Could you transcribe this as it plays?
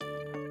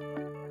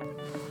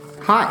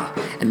Hi,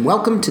 and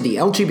welcome to the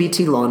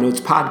LGBT Law Notes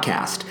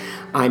podcast.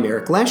 I'm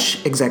Eric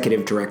Lesh,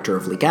 Executive Director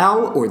of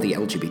Legal, or the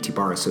LGBT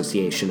Bar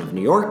Association of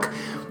New York.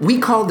 We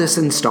call this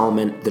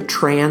installment the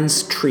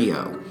Trans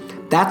Trio.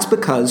 That's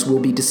because we'll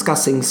be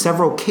discussing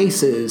several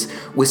cases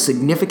with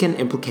significant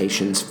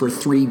implications for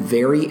three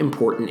very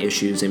important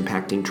issues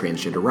impacting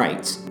transgender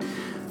rights.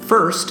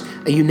 First,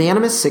 a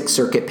unanimous Sixth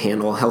Circuit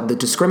panel held that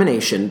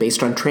discrimination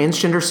based on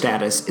transgender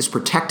status is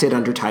protected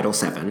under Title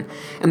VII,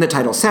 and that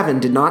Title VII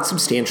did not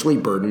substantially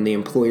burden the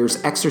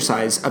employer's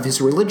exercise of his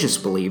religious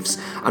beliefs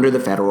under the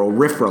federal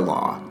RFRA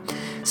law.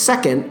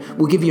 Second,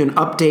 we'll give you an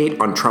update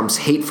on Trump's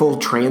hateful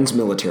trans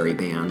military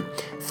ban.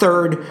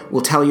 Third,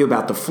 we'll tell you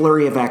about the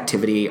flurry of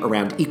activity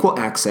around equal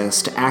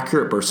access to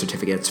accurate birth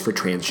certificates for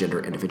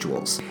transgender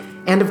individuals.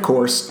 And of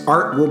course,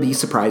 Art will be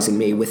surprising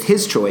me with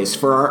his choice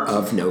for our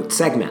Of Note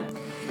segment.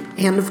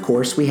 And of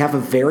course, we have a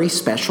very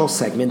special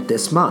segment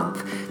this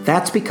month.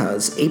 That's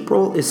because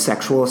April is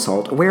Sexual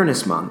Assault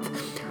Awareness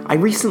Month. I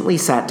recently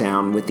sat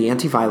down with the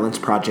Anti-Violence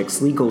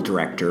Project's legal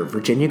director,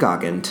 Virginia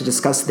Goggin, to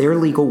discuss their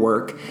legal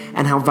work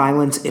and how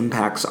violence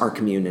impacts our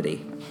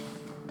community.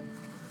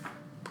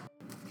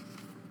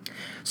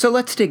 So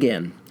let's dig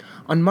in.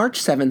 On March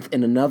 7th,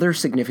 in another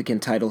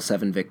significant Title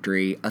VII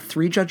victory, a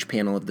three-judge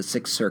panel of the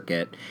Sixth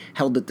Circuit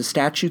held that the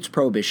statute's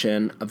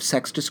prohibition of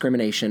sex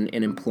discrimination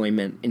in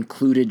employment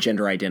included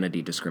gender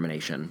identity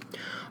discrimination.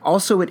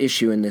 Also at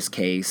issue in this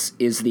case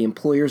is the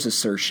employer's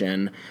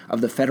assertion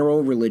of the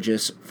Federal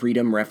Religious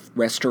Freedom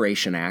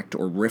Restoration Act,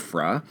 or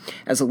RFRA,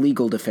 as a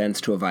legal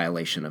defense to a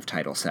violation of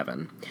Title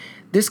VII.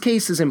 This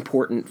case is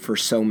important for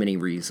so many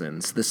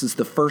reasons. This is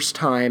the first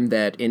time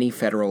that any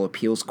federal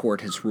appeals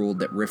court has ruled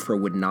that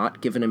RFRA would not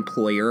give an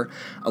employer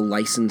a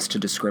license to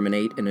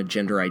discriminate in a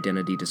gender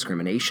identity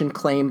discrimination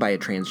claim by a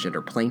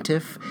transgender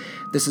plaintiff.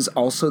 This is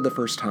also the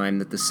first time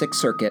that the Sixth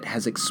Circuit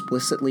has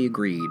explicitly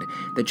agreed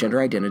that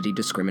gender identity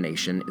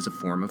discrimination is a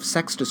form of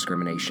sex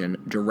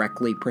discrimination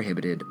directly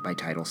prohibited by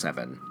Title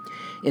VII.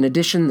 In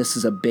addition, this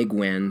is a big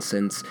win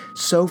since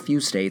so few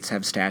states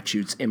have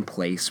statutes in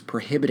place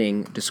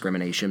prohibiting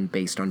discrimination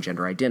based on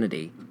gender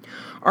identity.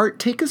 Art,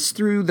 take us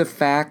through the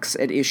facts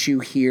at issue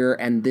here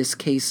and this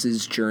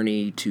case's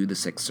journey to the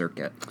Sixth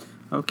Circuit.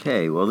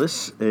 Okay, well,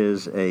 this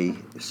is a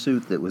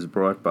suit that was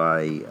brought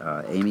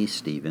by Amy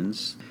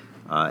Stevens.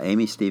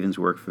 Amy Stevens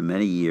worked for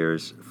many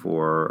years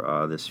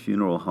for this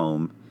funeral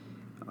home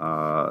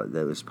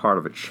that was part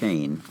of a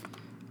chain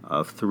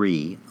of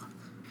three.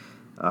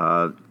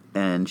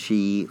 And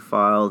she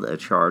filed a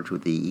charge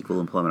with the Equal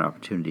Employment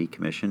Opportunity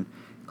Commission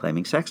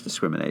claiming sex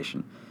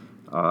discrimination.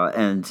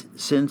 And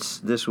since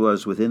this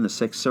was within the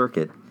Sixth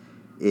Circuit,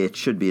 it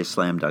should be a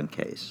slam-dunk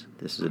case.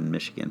 This is in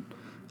Michigan.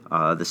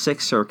 The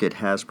Sixth Circuit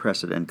has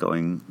precedent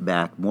going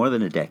back more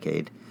than a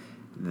decade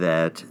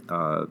that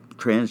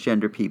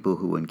transgender people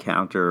who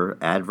encounter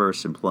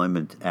adverse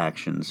employment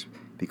actions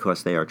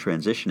because they are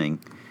transitioning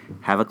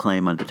have a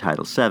claim under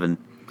Title VII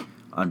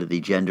under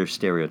the gender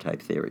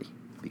stereotype theory,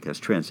 because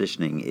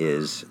transitioning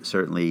is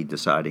certainly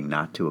deciding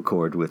not to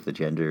accord with the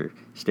gender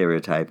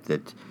stereotype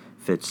that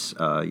fits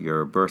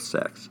your birth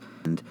sex.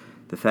 And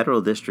the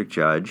federal district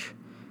judge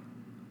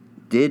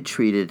did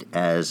treat it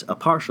as a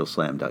partial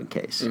slam-dunk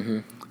case. Mm-hmm.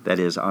 That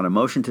is, on a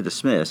motion to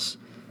dismiss,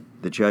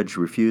 the judge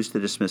refused to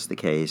dismiss the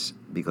case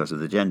because of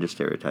the gender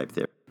stereotype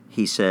theory.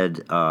 He said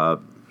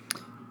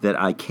that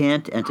I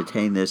can't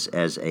entertain this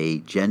as a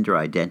gender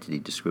identity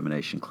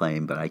discrimination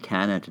claim, but I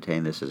can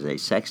entertain this as a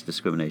sex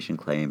discrimination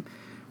claim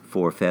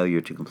for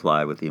failure to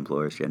comply with the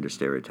employer's gender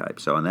stereotype.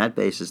 So on that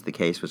basis, the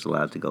case was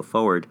allowed to go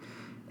forward,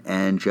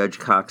 and Judge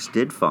Cox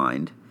did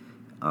find,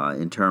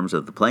 in terms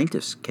of the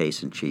plaintiff's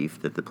case in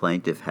chief, that the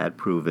plaintiff had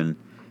proven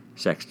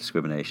sex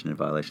discrimination in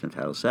violation of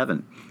Title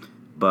VII.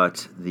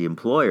 But the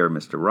employer,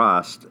 Mr.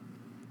 Rost,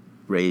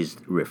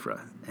 raised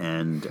RFRA.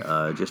 And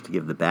just to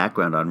give the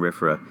background on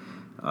RFRA,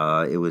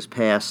 it was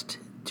passed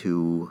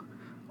to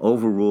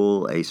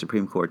overrule a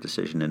Supreme Court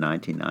decision in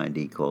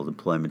 1990 called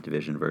Employment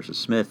Division versus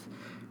Smith,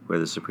 where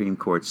the Supreme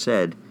Court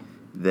said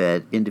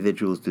that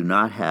individuals do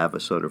not have a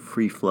sort of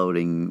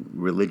free-floating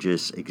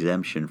religious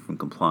exemption from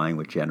complying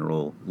with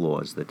general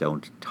laws that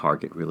don't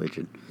target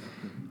religion.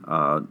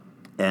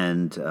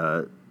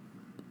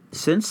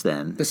 Since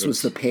then... This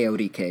was the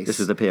peyote case. This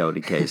was the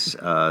peyote case.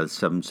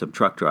 Some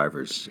truck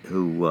drivers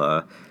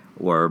who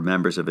were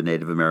members of a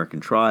Native American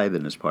tribe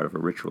and as part of a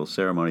ritual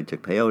ceremony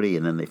took peyote,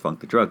 and then they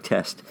flunked the drug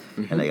test,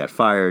 and they got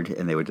fired,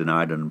 and they were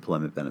denied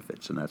unemployment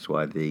benefits, and that's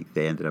why they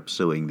ended up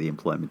suing the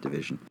Employment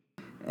Division.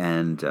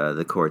 And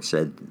the court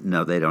said,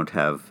 no, they don't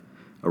have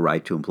a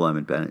right to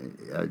unemployment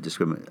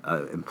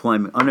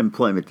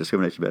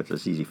discrimination benefits.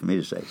 That's easy for me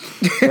to say.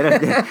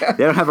 They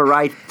don't have a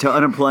right to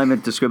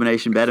unemployment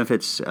discrimination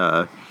benefits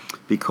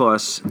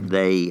because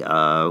they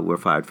were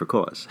fired for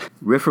cause.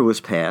 RFRA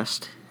was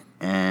passed,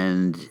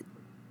 and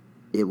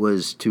it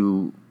was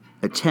to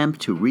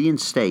attempt to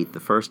reinstate the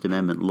First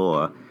Amendment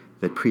law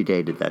that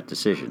predated that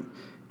decision.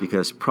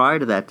 Because prior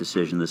to that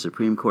decision, the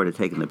Supreme Court had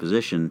taken the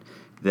position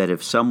that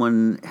if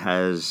someone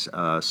has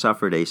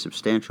suffered a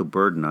substantial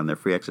burden on their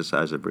free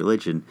exercise of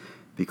religion,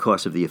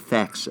 because of the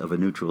effects of a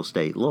neutral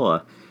state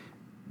law,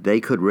 they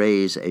could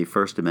raise a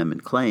First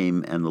Amendment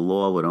claim, and the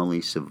law could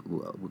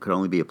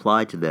only be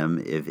applied to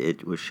them if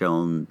it was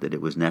shown that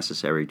it was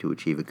necessary to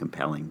achieve a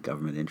compelling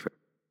government interest.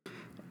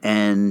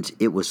 And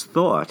it was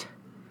thought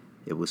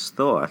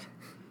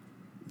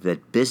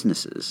that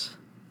businesses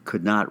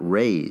could not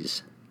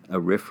raise a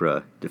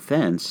RFRA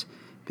defense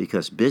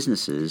because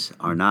businesses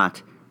are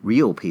not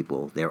real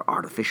people; they're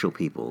artificial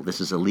people.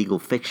 This is a legal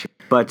fiction.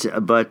 But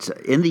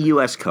in the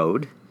U.S.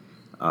 Code,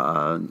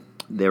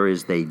 there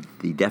is the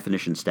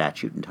definition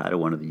statute in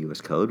Title I of the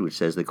U.S. Code, which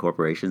says that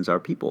corporations are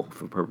people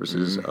for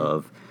purposes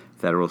of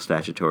federal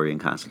statutory and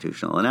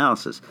constitutional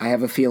analysis. I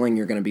have a feeling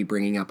you're going to be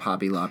bringing up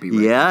Hobby Lobby.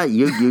 Right Yeah,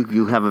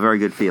 you have a very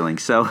good feeling.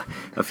 So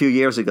a few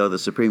years ago, the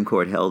Supreme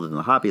Court held in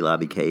the Hobby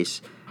Lobby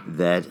case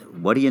that,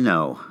 what do you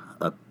know,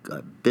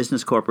 a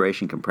business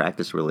corporation can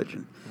practice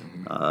religion,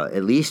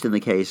 at least in the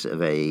case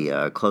of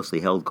a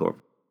closely held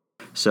corporation.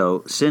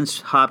 So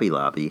since Hobby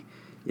Lobby,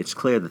 it's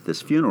clear that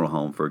this funeral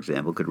home, for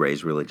example, could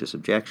raise religious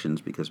objections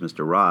because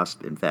Mr. Ross,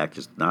 in fact,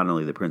 is not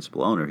only the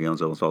principal owner, he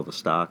owns almost all the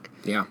stock,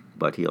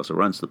 but he also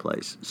runs the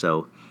place.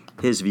 So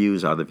his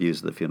views are the views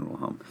of the funeral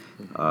home.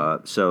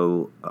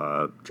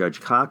 Judge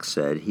Cox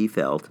said he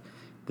felt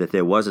that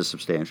there was a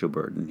substantial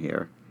burden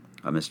here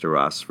on Mr.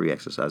 Ross' free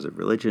exercise of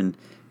religion,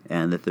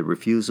 and that the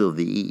refusal of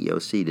the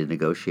EEOC to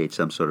negotiate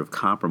some sort of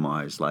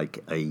compromise, like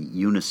a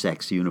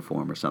unisex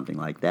uniform or something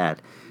like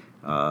that,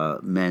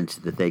 meant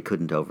that they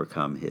couldn't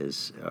overcome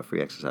his free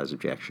exercise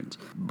objections.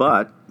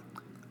 But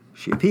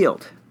she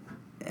appealed,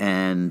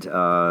 and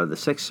the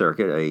Sixth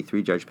Circuit, a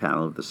three-judge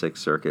panel of the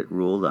Sixth Circuit,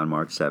 ruled on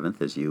March 7th,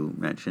 as you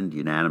mentioned,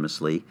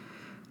 unanimously,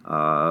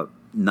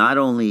 not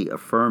only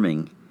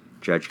affirming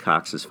Judge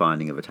Cox's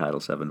finding of a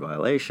Title VII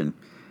violation,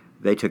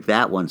 they took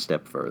that one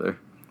step further,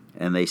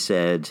 and they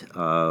said,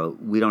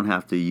 we don't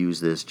have to use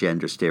this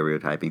gender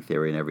stereotyping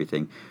theory and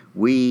everything.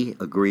 We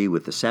agree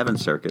with the Seventh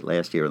Circuit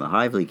last year in the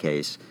Hively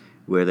case,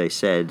 where they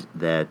said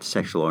that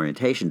sexual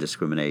orientation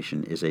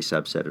discrimination is a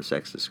subset of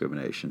sex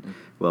discrimination.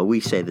 Well, we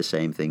say the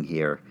same thing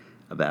here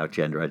about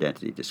gender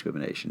identity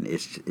discrimination.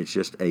 It's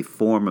just a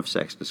form of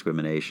sex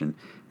discrimination,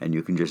 and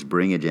you can just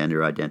bring a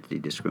gender identity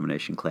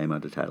discrimination claim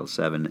under Title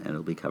VII, and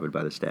it'll be covered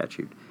by the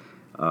statute.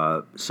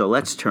 So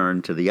let's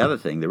turn to the other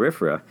thing, the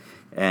RFRA.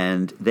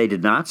 And they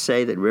did not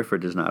say that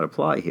RFRA does not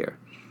apply here.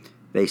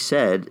 They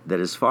said that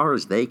as far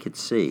as they could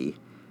see,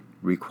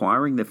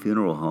 requiring the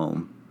funeral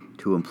home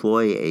to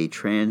employ a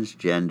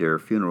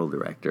transgender funeral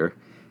director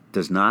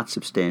does not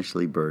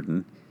substantially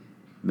burden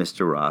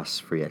Mr. Ross'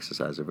 free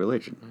exercise of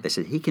religion. They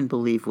said he can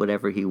believe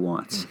whatever he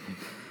wants,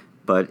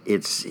 but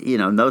it's,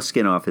 no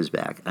skin off his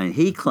back. And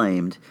he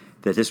claimed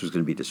that this was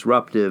going to be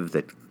disruptive,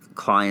 that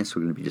clients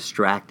were going to be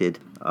distracted,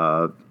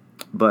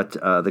 but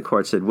the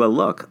court said, well,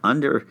 look,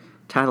 under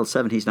Title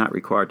VII, he's not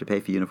required to pay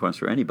for uniforms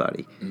for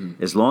anybody.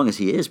 As long as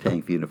he is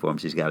paying for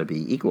uniforms, he's got to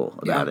be equal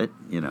about it,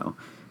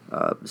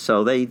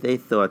 So they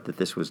thought that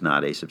this was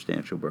not a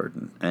substantial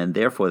burden, and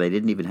therefore they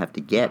didn't even have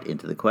to get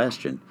into the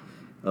question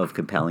of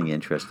compelling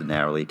interest and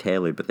narrowly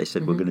tailored, but they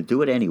said, we're going to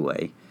do it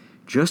anyway,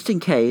 just in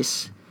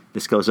case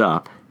this goes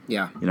up,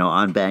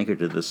 on banker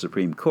to the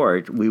Supreme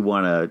Court, we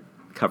want to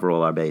cover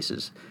all our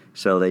bases.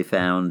 So they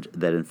found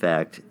that, in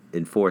fact,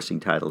 enforcing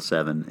Title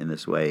VII in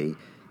this way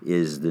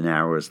is the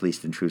narrowest,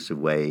 least intrusive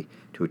way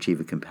to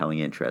achieve a compelling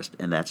interest.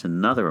 And that's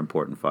another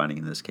important finding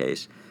in this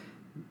case.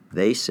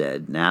 They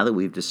said, now that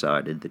we've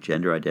decided that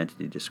gender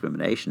identity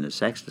discrimination is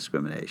sex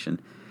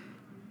discrimination,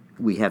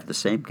 we have the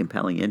same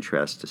compelling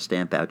interest to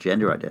stamp out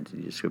gender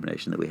identity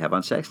discrimination that we have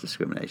on sex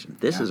discrimination.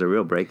 This is a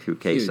real breakthrough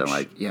case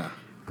on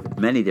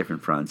many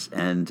different fronts.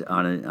 And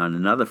on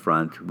another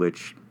front,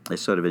 which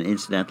is sort of an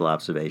incidental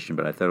observation,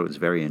 but I thought it was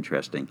very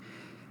interesting,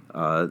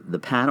 the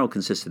panel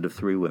consisted of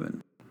three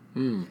women.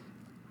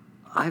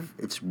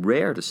 It's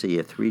rare to see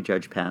a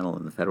three-judge panel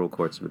in the federal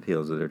courts of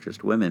appeals that are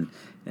just women,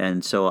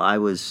 and so I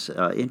was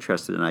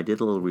interested, and I did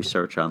a little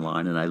research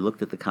online, and I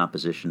looked at the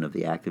composition of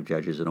the active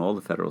judges in all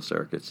the federal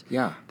circuits.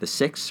 The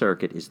Sixth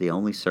Circuit is the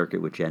only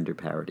circuit with gender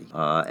parity,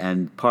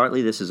 and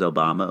partly this is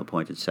Obama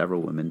appointed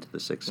several women to the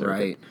Sixth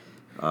Circuit.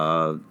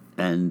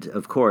 And,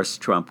 of course,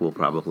 Trump will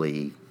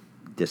probably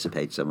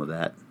dissipate some of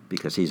that,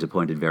 because he's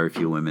appointed very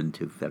few women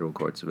to federal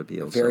courts of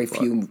appeals. Very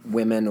few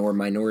women or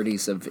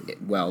minorities of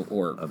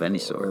any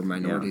sort. Or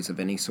minorities of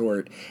any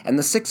sort. And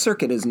the Sixth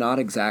Circuit is not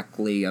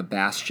exactly a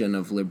bastion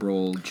of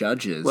liberal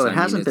judges. Well, it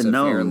hasn't been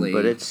known,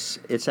 but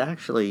it's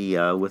actually,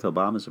 with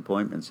Obama's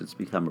appointments, it's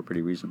become a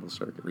pretty reasonable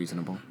circuit.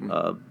 Reasonable.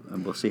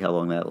 And we'll see how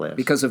long that lasts.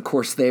 Because, of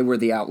course, they were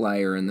the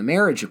outlier in the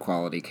marriage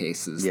equality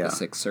cases. The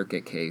Sixth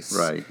Circuit case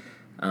was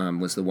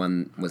the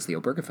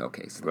Obergefell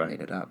case that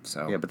made it up.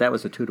 So. Yeah, but that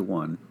was a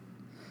 2-to-1.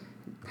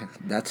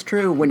 That's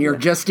true. When you're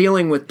just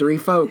dealing with three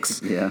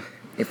folks.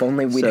 If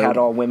only we'd had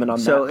all women on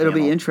that So it'll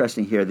panel. be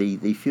interesting here.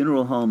 The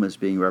funeral home is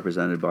being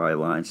represented by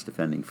Alliance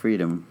Defending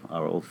Freedom,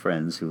 our old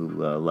friends who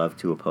love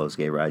to oppose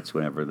gay rights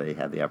whenever they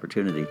have the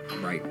opportunity.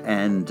 Right.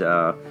 And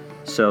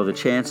so the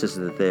chances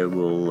that they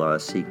will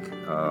seek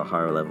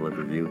higher level of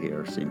review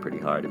here seem pretty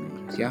high to me.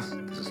 Yeah.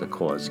 This is a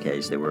cause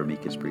case. There were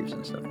amicus briefs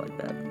and stuff like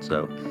that.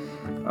 So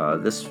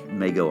this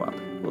may go up.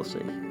 We'll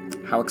see.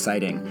 How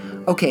exciting.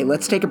 Okay,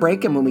 let's take a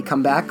break, and when we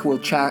come back, we'll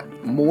chat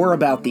more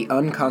about the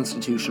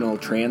unconstitutional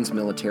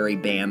trans-military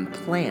ban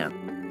plan.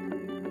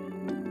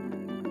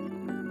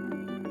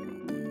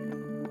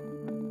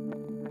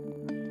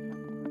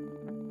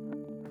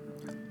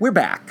 We're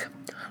back.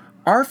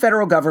 Our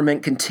federal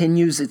government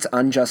continues its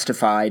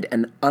unjustified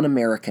and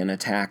un-American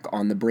attack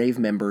on the brave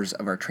members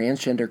of our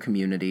transgender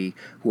community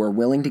who are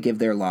willing to give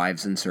their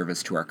lives in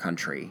service to our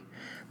country.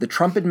 The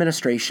Trump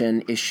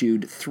administration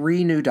issued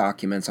 3 new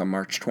documents on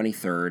March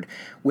 23rd,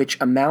 which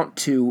amount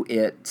to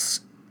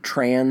its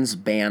trans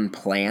ban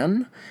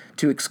plan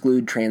to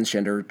exclude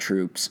transgender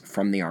troops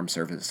from the armed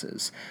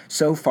services.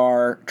 So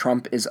far,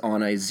 Trump is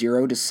on a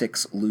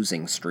 0-6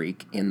 losing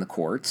streak in the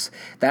courts.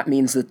 That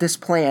means that this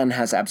plan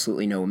has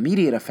absolutely no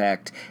immediate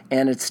effect,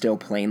 and it's still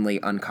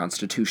plainly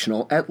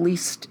unconstitutional, at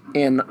least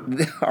in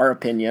our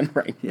opinion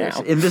right now. Yes,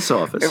 in this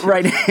office.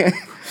 Right,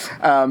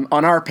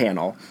 on our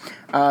panel.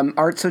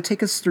 Art, so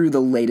take us through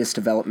the latest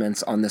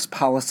developments on this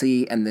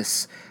policy and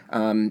this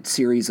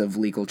series of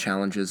legal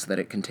challenges that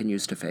it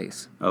continues to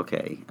face.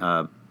 Okay.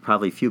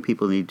 Probably few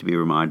people need to be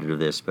reminded of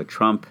this, but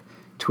Trump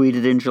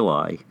tweeted in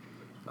July,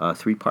 a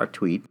 3-part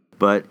tweet,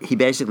 but he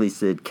basically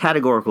said,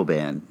 categorical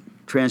ban,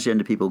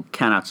 transgender people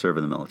cannot serve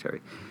in the military.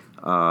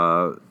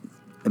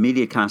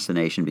 Immediate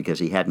consternation because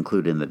he had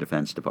included in the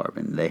Defense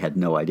Department. They had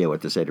no idea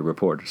what to say to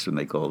reporters when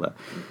they called up.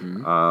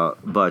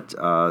 Mm-hmm. But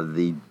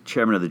the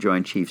chairman of the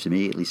Joint Chiefs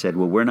immediately said,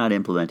 well, we're not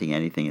implementing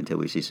anything until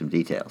we see some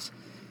details.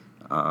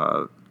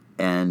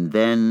 And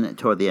then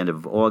toward the end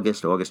of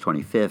August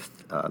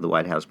 25th, the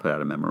White House put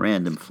out a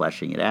memorandum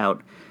fleshing it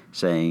out,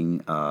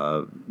 saying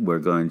we're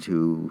going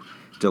to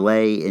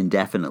delay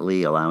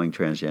indefinitely allowing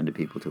transgender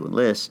people to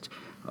enlist.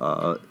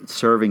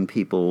 Serving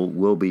people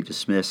will be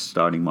dismissed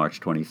starting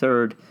March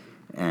 23rd,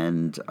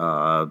 and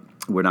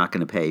we're not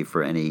going to pay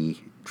for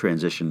any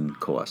transition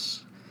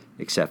costs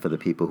except for the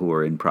people who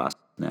are in process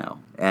now.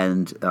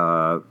 And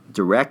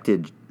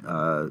directed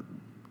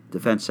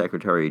Defense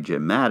Secretary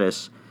Jim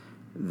Mattis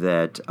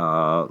that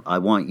I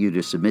want you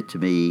to submit to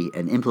me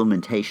an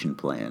implementation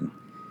plan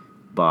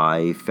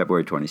by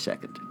February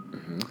 22nd.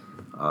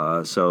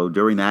 Mm-hmm. So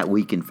during that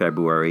week in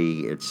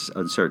February, it's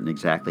uncertain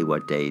exactly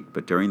what date,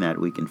 but during that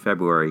week in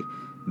February,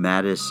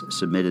 Mattis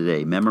submitted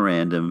a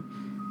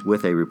memorandum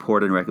with a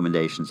report and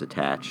recommendations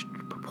attached,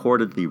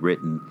 purportedly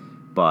written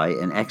by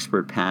an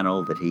expert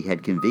panel that he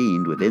had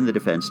convened within the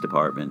Defense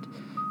Department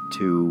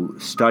to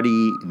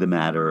study the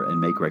matter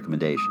and make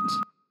recommendations.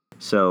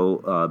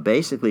 So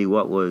basically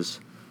what was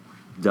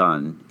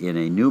done in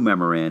a new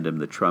memorandum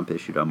that Trump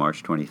issued on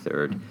March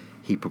 23rd,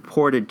 he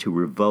purported to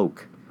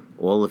revoke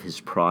all of his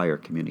prior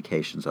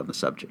communications on the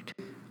subject.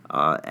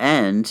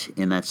 And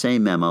in that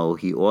same memo,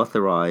 he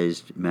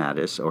authorized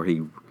Mattis, or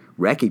he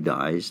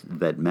recognized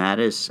that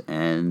Mattis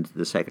and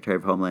the Secretary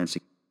of Homeland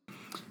Security,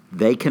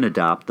 they can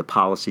adopt the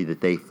policy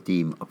that they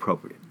deem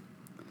appropriate.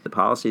 The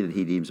policy that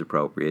he deems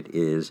appropriate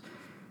is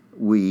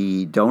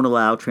we don't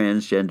allow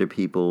transgender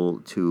people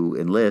to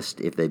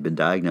enlist if they've been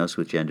diagnosed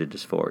with gender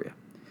dysphoria.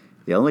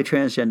 The only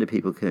transgender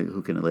people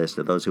who can enlist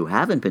are those who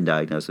haven't been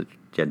diagnosed with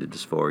gender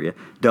dysphoria,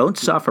 don't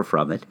suffer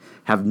from it,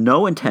 have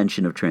no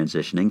intention of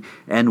transitioning,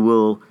 and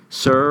will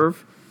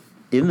serve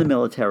in the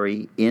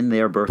military in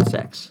their birth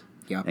sex.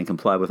 Yep. And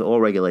comply with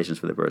all regulations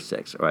for their birth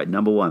sex. All right,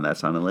 number one,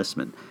 that's on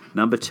enlistment.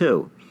 Number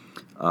two,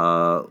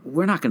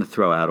 we're not going to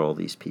throw out all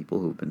these people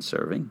who've been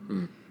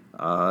serving.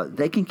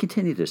 They can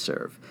continue to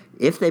serve.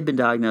 If they've been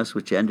diagnosed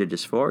with gender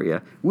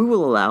dysphoria, we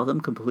will allow them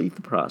to complete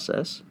the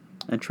process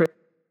and train.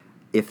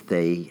 If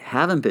they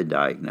haven't been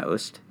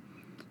diagnosed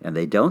and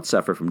they don't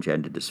suffer from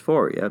gender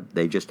dysphoria,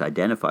 they just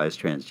identify as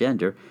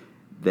transgender,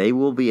 they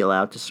will be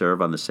allowed to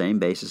serve on the same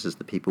basis as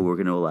the people we're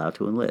going to allow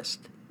to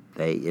enlist.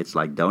 It's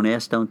like don't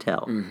ask, don't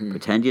tell. Mm-hmm.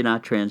 Pretend you're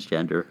not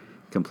transgender.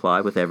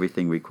 Comply with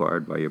everything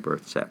required by your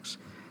birth sex.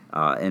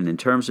 And in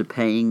terms of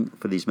paying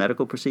for these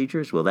medical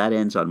procedures, well, that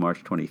ends on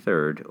March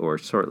 23rd or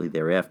shortly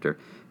thereafter,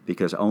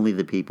 because only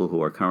the people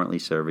who are currently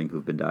serving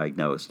who've been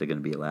diagnosed are going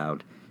to be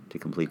allowed to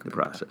complete the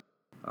process.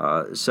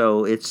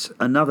 So it's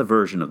another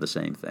version of the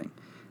same thing.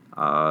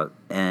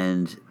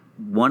 And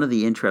one of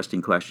the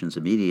interesting questions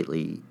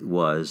immediately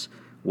was,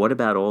 what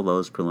about all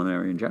those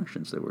preliminary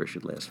injunctions that were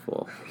issued last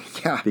fall?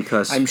 Yeah,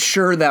 because I'm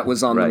sure that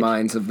was on the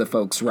minds of the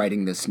folks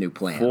writing this new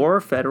plan. 4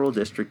 federal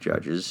district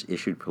judges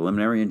issued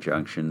preliminary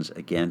injunctions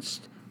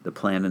against the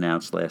plan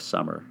announced last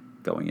summer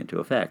going into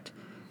effect.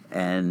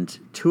 And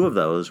 2 of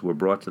those were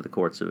brought to the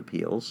courts of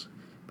appeals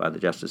by the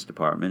Justice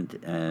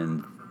Department,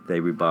 and they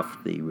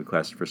rebuffed the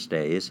request for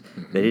stays.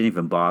 Mm-hmm. They didn't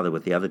even bother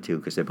with the other 2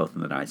 because they're both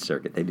in the Ninth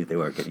Circuit. They knew they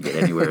weren't going to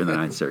get anywhere in the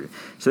Ninth Circuit.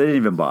 So they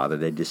didn't even bother.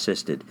 They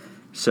desisted.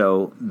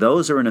 So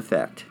those are in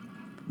effect.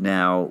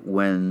 Now,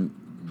 when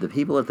the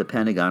people at the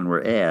Pentagon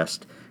were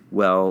asked,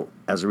 well,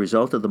 as a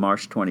result of the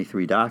March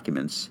 23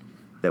 documents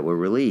that were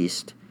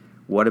released,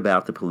 what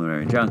about the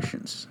preliminary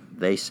injunctions?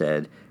 They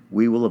said,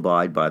 we will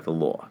abide by the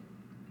law.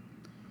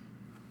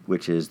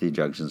 which is the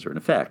injunctions are in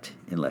effect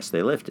unless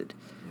they're lifted.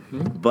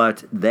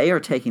 But they are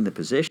taking the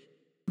position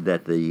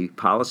that the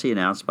policy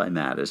announced by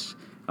Mattis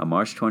on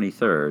March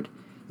 23rd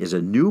is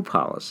a new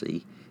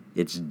policy.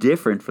 It's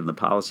different from the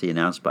policy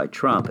announced by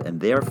Trump, and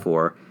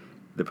therefore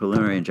the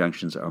preliminary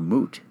injunctions are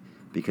moot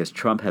because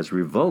Trump has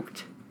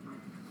revoked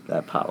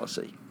that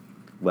policy.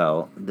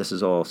 Well, this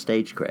is all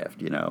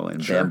stagecraft, and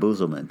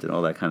bamboozlement and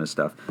all that kind of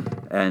stuff.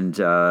 And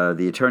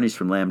the attorneys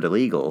from Lambda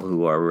Legal,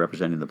 who are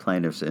representing the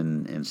plaintiffs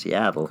in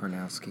Seattle,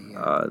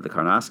 the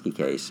Karnosky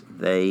case,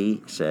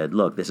 they said,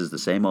 look, this is the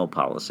same old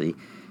policy.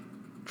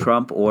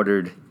 Trump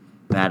ordered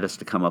Mattis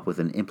to come up with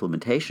an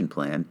implementation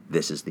plan.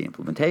 This is the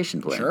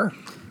implementation plan. Sure.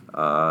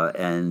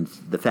 And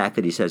the fact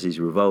that he says he's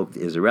revoked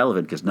is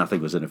irrelevant because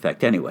nothing was in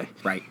effect anyway.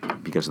 Right.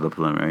 Because of the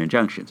preliminary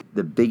injunctions.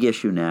 The big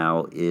issue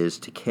now is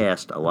to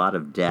cast a lot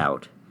of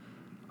doubt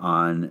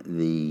on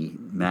the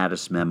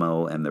Mattis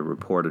memo and the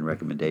report and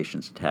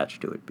recommendations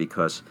attached to it,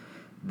 because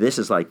this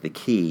is like the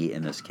key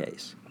in this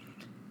case.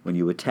 When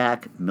you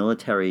attack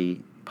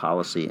military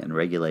policy and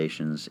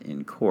regulations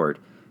in court,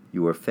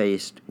 you are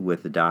faced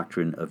with the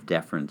doctrine of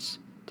deference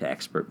to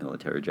expert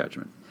military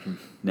judgment.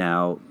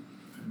 Now,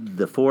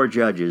 the 4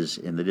 judges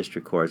in the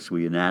district courts were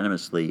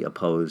unanimously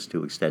opposed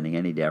to extending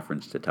any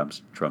deference to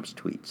Trump's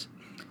tweets.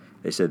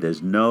 They said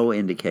there's no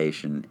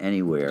indication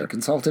anywhere. He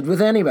consulted with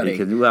anybody.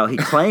 He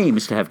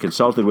claims to have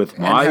consulted with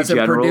and my hasn't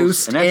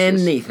generals. Produced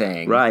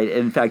anything. Right.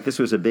 In fact, this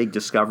was a big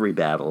discovery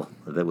battle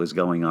that was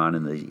going on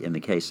in the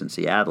case in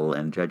Seattle,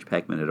 and Judge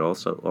Peckman had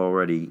also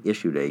already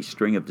issued a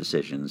string of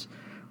decisions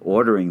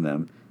ordering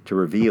them to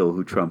reveal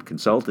who Trump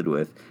consulted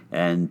with.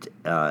 And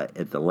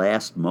at the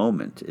last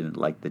moment,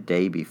 like the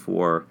day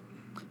before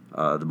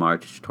the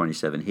March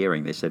 27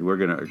 hearing, they said, we're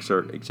going to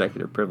exert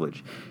executive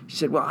privilege. She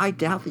said, well, I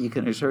doubt that you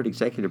can exert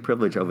executive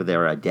privilege over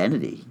their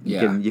identity.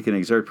 You can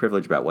exert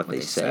privilege about what they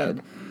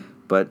said.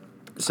 But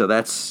so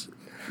that's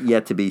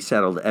yet to be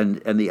settled.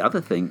 And the other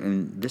thing,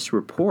 and this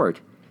report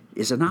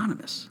is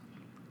anonymous.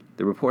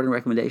 The report and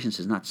recommendations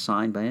is not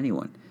signed by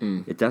anyone.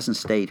 It doesn't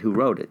state who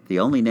wrote it. The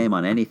only name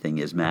on anything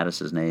is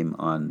Mattis's name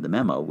on the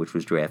memo, which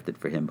was drafted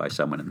for him by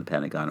someone in the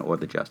Pentagon or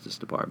the Justice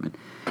Department.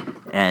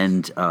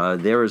 And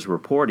there is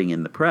reporting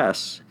in the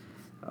press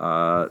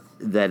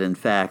that, in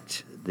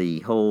fact, the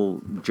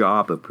whole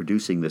job of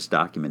producing this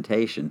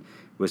documentation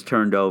was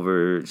turned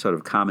over, sort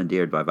of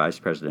commandeered by Vice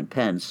President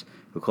Pence,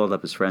 who called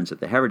up his friends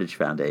at the Heritage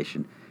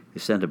Foundation, who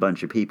sent a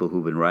bunch of people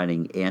who've been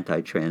writing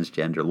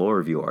anti-transgender law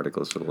review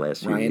articles for the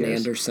last few years.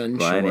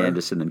 Ryan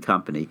Anderson and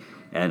company.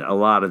 And a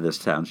lot of this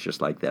sounds just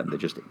like them. They're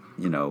just,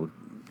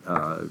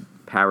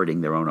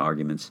 parroting their own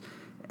arguments.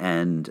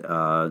 And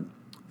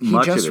he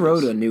just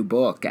wrote a new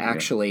book,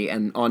 actually,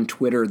 and on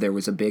Twitter there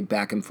was a big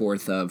back and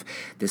forth of,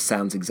 this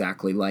sounds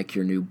exactly like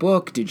your new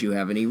book. Did you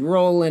have any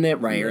role in it?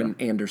 Ryan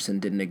Anderson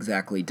didn't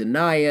exactly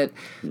deny it.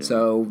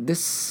 So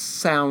this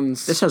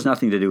sounds... This has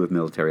nothing to do with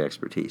military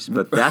expertise,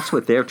 but that's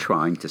what they're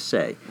trying to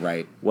say.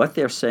 Right. What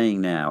they're saying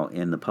now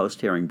in the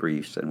post-hearing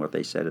briefs and what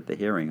they said at the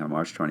hearing on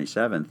March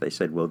 27th, they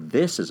said, well,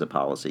 this is a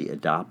policy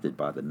adopted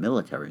by the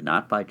military,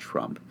 not by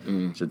Trump.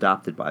 It's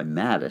adopted by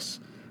Mattis,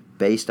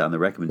 based on the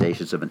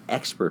recommendations of an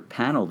expert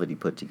panel that he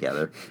put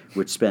together,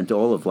 which spent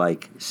all of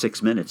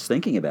 6 minutes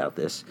thinking about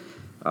this,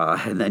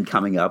 and then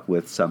coming up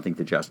with something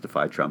to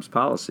justify Trump's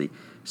policy.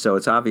 So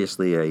it's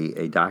obviously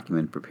a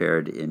document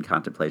prepared in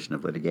contemplation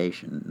of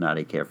litigation, not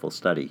a careful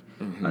study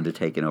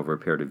undertaken over a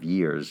period of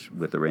years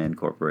with the Rand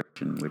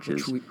Corporation, which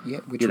is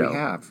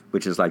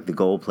like the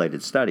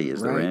gold-plated study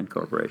is the Rand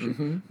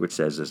Corporation, which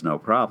says there's no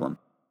problem.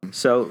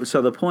 So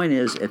the point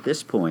is, at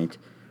this point,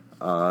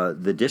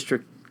 the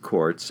district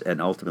courts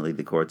and ultimately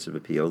the courts of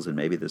appeals and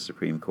maybe the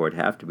Supreme Court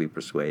have to be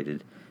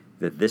persuaded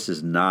that this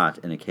is not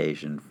an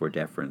occasion for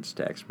deference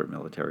to expert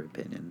military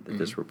opinion, that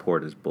this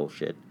report is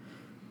bullshit.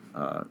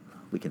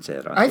 We can say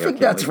it on I think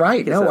that's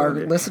right. No, our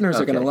listeners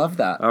are going to love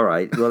that. All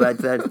right. Well,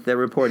 that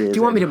report is... Do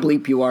you want me to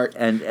bleep you, Art?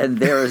 And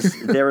there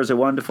is a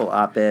wonderful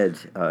op-ed.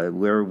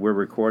 We're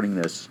recording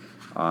this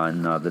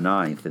on the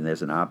 9th, and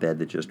there's an op-ed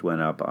that just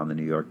went up on the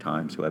New York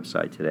Times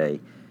website today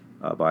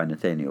by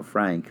Nathaniel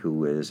Frank,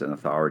 who is an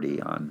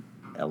authority on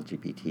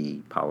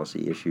LGBT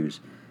policy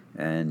issues,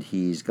 and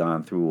he's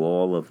gone through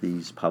all of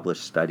these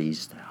published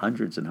studies,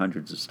 hundreds and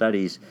hundreds of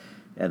studies,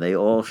 and they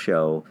all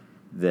show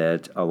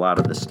that a lot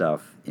of the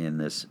stuff in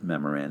this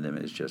memorandum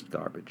is just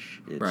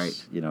garbage.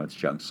 It's, it's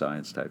junk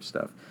science type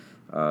stuff.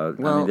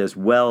 There's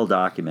well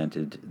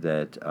documented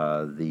that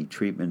the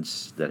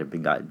treatments that have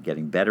been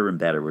getting better and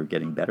better, we're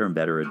getting better and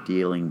better at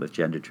dealing with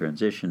gender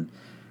transition,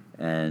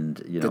 and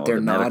that they're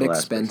not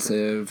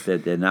expensive,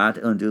 that they're not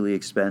unduly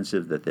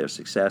expensive, that they're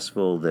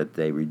successful, that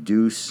they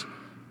reduce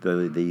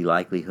the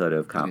likelihood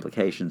of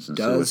complications and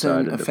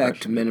suicide and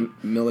affect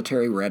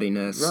military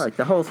readiness. Right,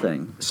 the whole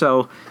thing.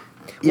 So,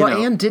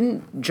 and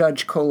didn't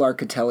Judge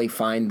Kolar-Catelli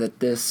find that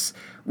this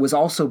was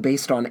also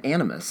based on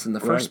animus in the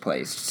first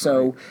place?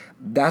 So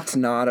that's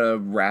not a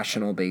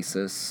rational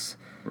basis.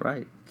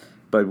 Right.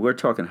 But we're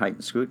talking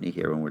heightened scrutiny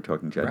here when we're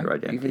talking gender Right,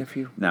 identity. even if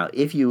you- Now,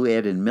 if you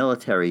add in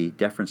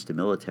deference to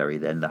military,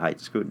 then the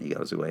heightened scrutiny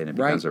goes away and it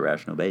becomes Right. a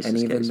rational basis And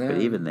even case. But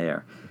then- even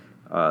there,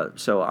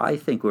 so I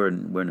think we're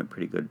in a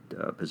pretty good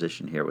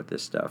position here with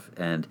this stuff.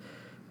 And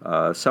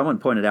someone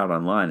pointed out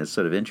online, it's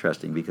sort of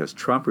interesting because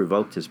Trump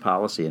revoked his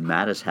policy and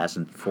Mattis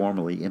hasn't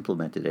formally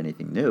implemented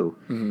anything new.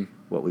 Mm-hmm.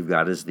 What we've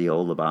got is the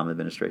old Obama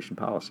administration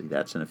policy.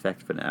 That's in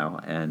effect for now,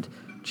 and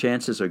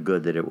chances are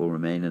good that it will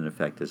remain in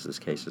effect as this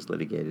case is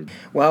litigated.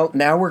 Well,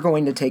 now we're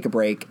going to take a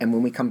break, and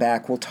when we come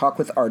back, we'll talk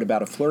with Art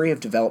about a flurry of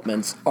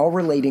developments, all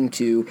relating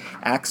to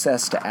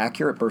access to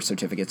accurate birth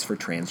certificates for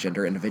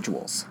transgender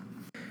individuals.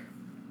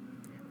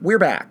 We're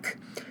back.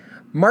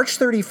 March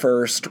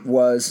 31st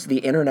was the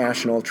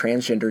International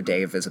Transgender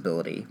Day of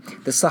Visibility.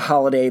 This is a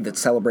holiday that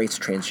celebrates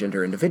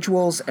transgender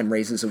individuals and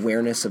raises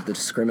awareness of the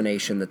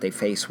discrimination that they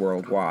face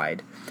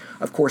worldwide.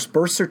 Of course,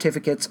 birth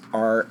certificates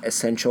are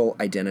essential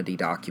identity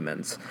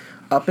documents.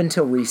 Up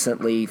until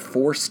recently,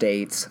 4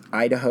 states,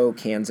 Idaho,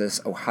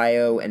 Kansas,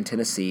 Ohio, and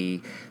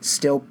Tennessee,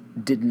 still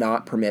did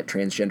not permit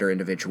transgender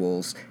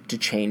individuals to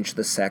change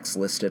the sex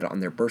listed on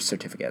their birth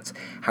certificates.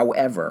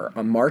 However,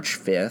 on March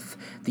 5th,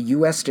 the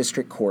U.S.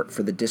 District Court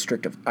for the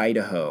District of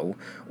Idaho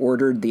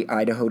ordered the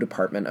Idaho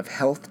Department of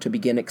Health to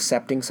begin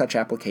accepting such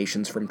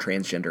applications from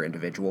transgender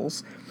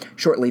individuals.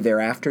 Shortly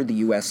thereafter, the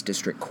U.S.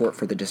 District Court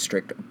for the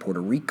District of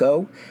Puerto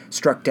Rico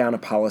struck down a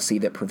policy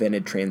that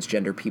prevented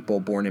transgender people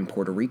born in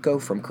Puerto Rico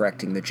from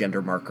correcting the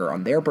gender marker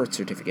on their birth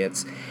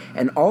certificates.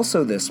 And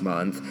also this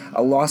month,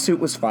 a lawsuit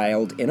was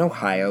filed in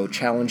Ohio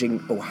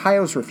challenging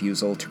Ohio's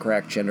refusal to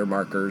correct gender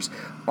markers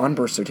on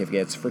birth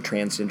certificates for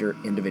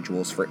transgender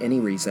individuals for any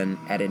reason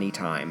at any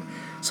time.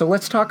 So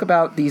let's talk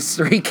about these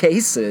 3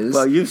 cases.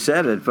 Well, you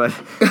said it, but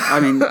I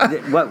mean,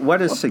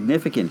 what is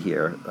significant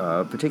here,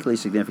 particularly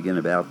significant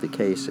about the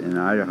case in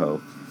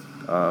Idaho,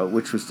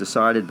 which was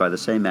decided by the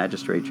same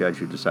magistrate judge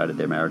who decided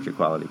their marriage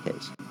equality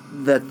case,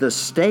 that the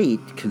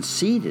state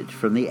conceded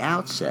from the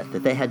outset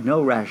that they had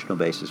no rational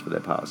basis for their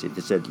policy.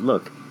 They said,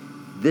 look,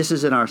 this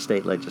is in our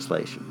state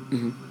legislation.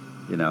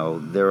 Mm-hmm. You know,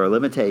 there are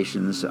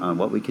limitations on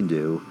what we can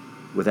do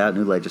without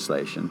new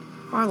legislation.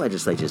 Our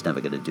legislature is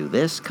never going to do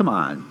this. Come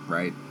on.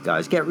 Right.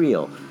 Guys, get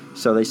real.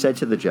 So they said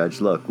to the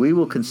judge, look, we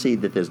will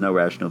concede that there's no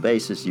rational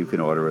basis. You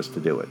can order us to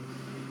do it.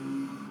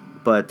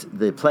 But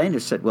the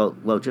plaintiff said,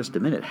 well, just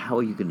a minute. How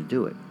are you going to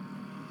do it?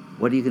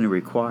 What are you going to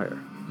require?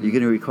 Are you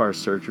going to require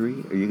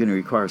surgery? Are you going to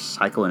require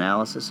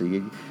psychoanalysis?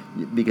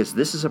 Because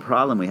this is a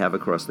problem we have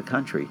across the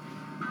country.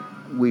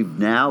 We've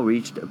now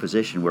reached a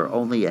position where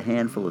only a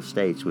handful of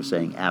states were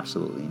saying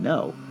absolutely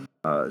no.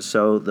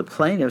 So the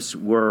plaintiffs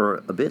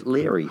were a bit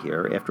leery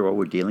here. After all,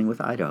 we're dealing with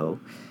Idaho.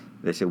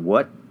 They said,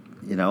 what,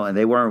 and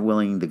they weren't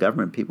willing, the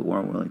government people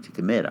weren't willing to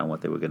commit on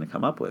what they were going to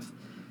come up with.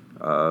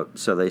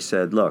 So they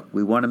said, look,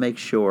 we want to make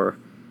sure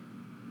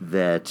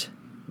that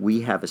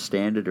we have a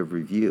standard of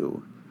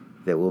review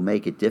that will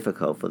make it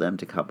difficult for them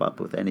to come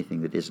up with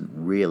anything that isn't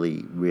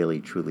really,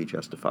 really, truly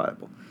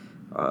justifiable.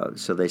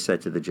 So they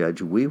said to the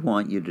judge, we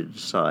want you to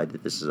decide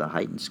that this is a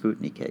heightened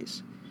scrutiny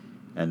case,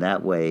 and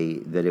that way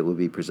that it would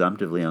be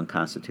presumptively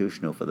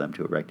unconstitutional for them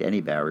to erect any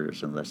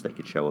barriers unless they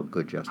could show a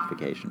good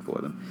justification for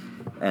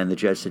them. And the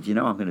judge said,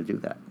 I'm going to do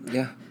that.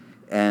 Yeah.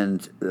 And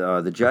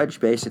the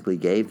judge basically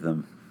gave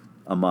them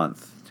a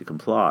month to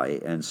comply,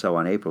 and so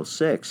on April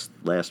 6th,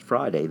 last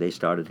Friday, they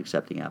started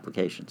accepting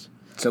applications.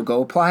 So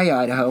go apply,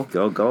 Idaho.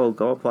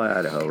 Go apply,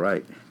 Idaho,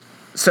 right.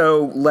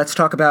 So let's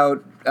talk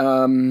about...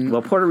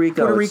 well, Puerto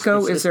Rico.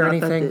 Is there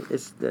anything?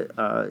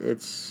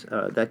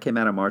 That came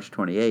out on March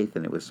 28th,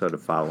 and it was sort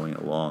of following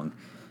along.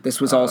 This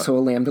was also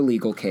a Lambda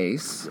legal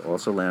case.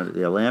 Also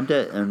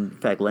Lambda. In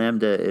fact,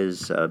 Lambda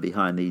is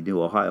behind the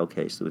new Ohio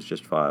case that was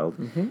just filed.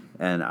 Mm-hmm.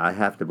 And I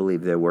have to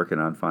believe they're working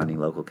on finding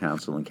local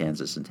counsel in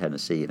Kansas and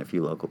Tennessee and a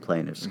few local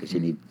plaintiffs, because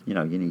you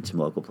need some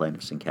local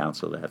plaintiffs in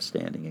counsel to have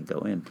standing and go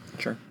in.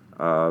 Sure.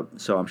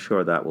 So I'm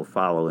sure that will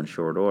follow in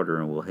short order,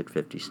 and we'll hit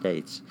 50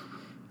 states.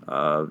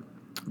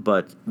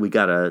 But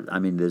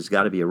there's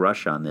got to be a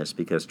rush on this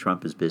because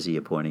Trump is busy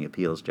appointing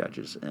appeals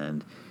judges.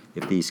 And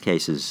if these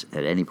cases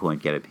at any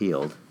point get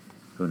appealed,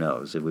 who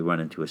knows? If we run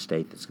into a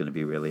state that's going to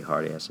be really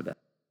hard-ass about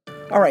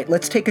it. All right,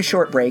 let's take a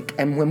short break.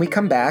 And when we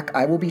come back,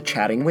 I will be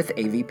chatting with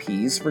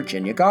AVP's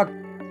Virginia Goggin.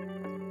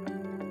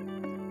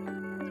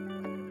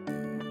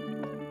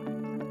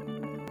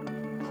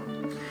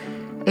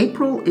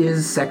 April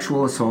is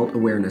Sexual Assault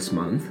Awareness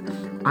Month.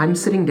 I'm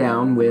sitting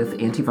down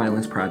with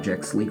Anti-Violence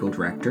Project's legal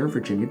director,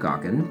 Virginia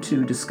Goggin,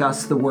 to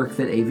discuss the work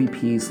that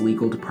AVP's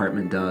legal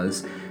department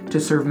does to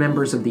serve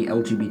members of the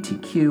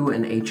LGBTQ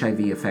and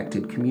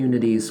HIV-affected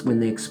communities when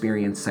they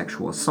experience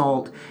sexual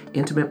assault,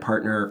 intimate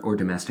partner, or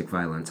domestic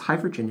violence. Hi,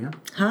 Virginia.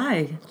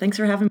 Hi. Thanks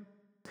for having me.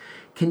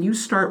 Can you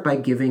start by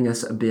giving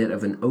us a bit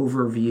of an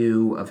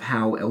overview of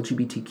how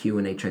LGBTQ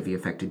and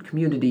HIV-affected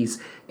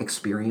communities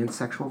experience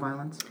sexual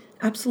violence?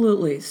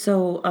 Absolutely.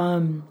 So,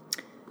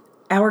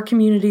 our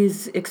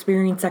communities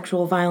experience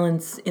sexual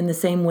violence in the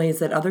same ways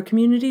that other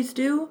communities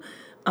do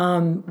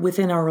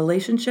within our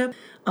relationship,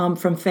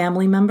 from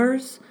family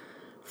members,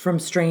 from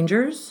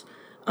strangers,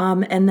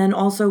 And then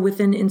also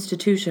within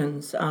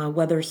institutions,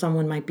 whether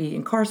someone might be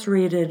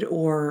incarcerated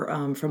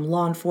or from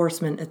law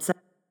enforcement, etc.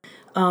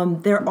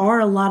 There are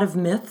a lot of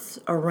myths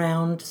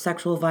around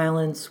sexual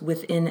violence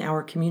within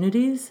our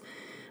communities,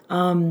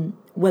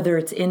 whether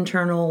it's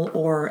internal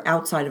or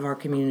outside of our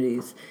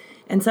communities.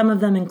 And some of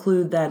them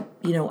include that,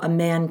 a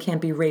man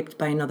can't be raped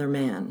by another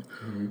man,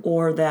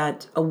 or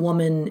that a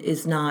woman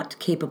is not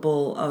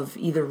capable of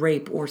either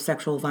rape or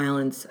sexual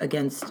violence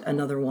against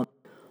another woman.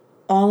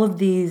 All of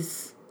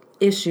these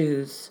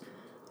issues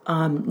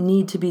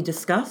need to be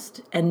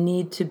discussed and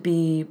need to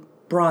be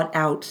brought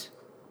out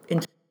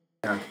into.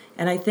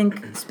 And I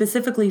think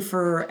specifically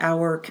for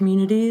our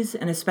communities,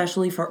 and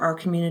especially for our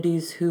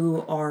communities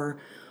who are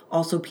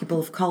also people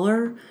of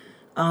color,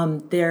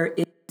 there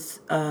is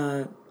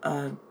a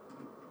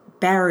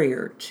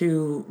barrier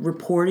to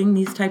reporting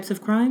these types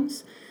of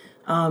crimes.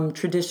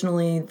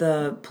 Traditionally,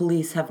 the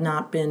police have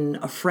not been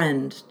a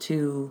friend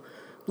to,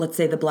 let's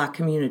say, the Black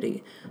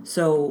community.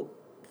 So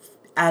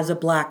as a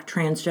Black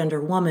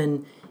transgender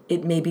woman,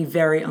 it may be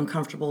very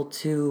uncomfortable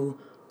to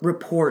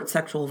report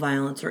sexual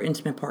violence or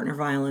intimate partner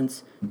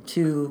violence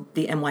to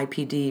the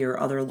NYPD or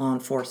other law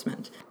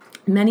enforcement.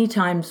 Many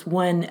times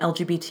when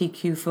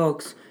LGBTQ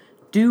folks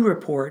do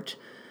report,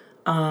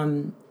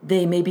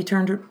 they may be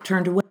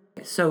turned away.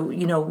 So,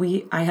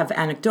 I have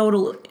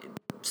anecdotal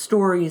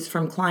stories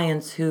from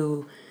clients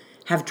who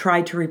have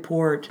tried to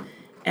report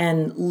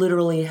and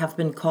literally have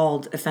been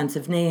called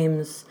offensive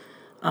names,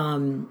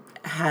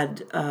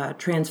 had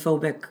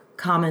transphobic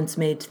comments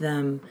made to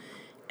them,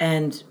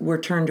 and were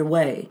turned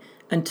away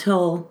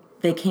until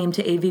they came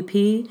to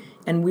AVP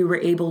and we were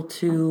able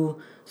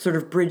to sort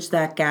of bridge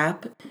that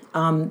gap.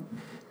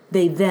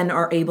 They then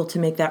are able to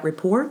make that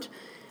report.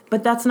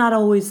 But that's not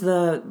always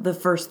the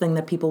first thing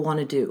that people want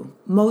to do.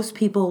 Most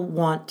people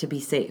want to be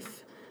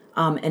safe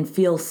and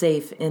feel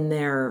safe in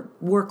their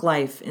work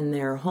life, in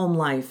their home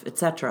life,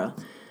 etc.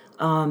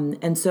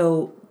 And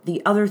so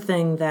the other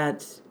thing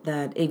that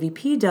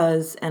AVP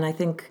does, and I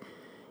think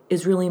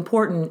is really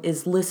important,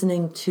 is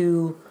listening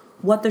to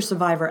what their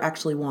survivor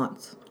actually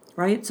wants,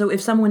 right? So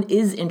if someone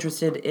is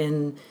interested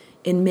in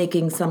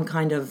making some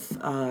kind of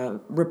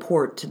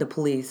report to the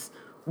police,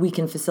 we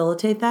can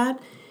facilitate that.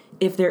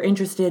 If they're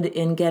interested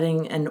in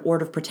getting an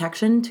order of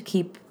protection to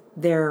keep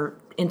their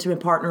intimate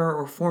partner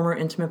or former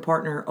intimate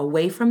partner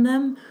away from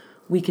them,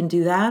 we can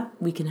do that.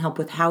 We can help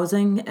with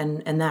housing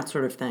and that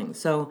sort of thing.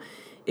 So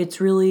it's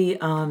really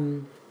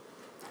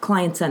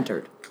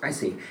client-centered. I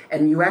see.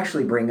 And you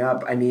actually bring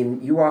up,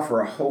 you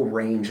offer a whole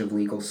range of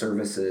legal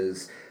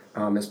services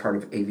as part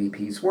of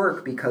AVP's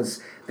work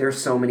because there's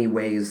so many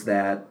ways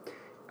that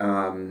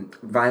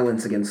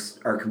violence against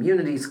our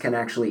communities can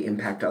actually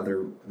impact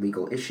other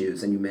legal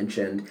issues. And you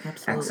mentioned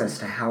access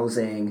to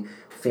housing,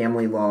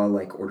 family law,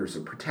 like orders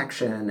of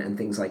protection and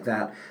things like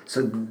that.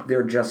 So there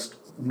are just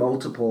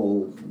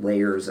multiple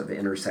layers of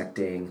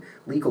intersecting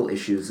legal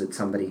issues that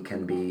somebody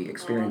can be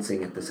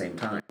experiencing at the same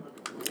time.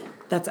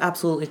 That's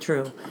absolutely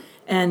true.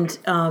 And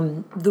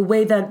the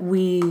way that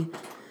we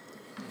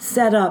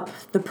set up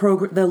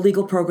the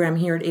legal program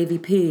here at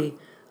AVP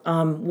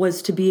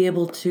was to be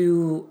able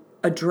to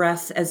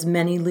address as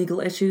many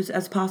legal issues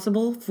as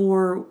possible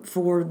for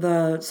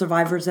the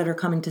survivors that are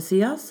coming to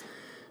see us.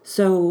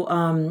 So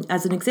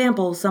as an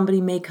example, somebody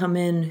may come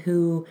in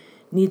who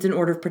needs an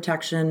order of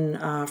protection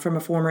from a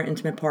former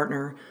intimate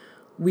partner.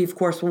 We, of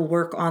course, will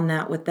work on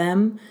that with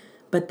them.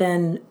 But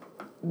then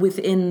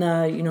within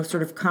the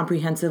sort of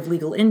comprehensive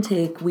legal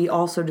intake, we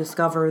also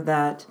discover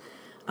that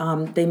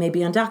they may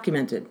be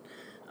undocumented.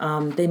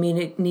 They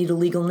may need a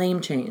legal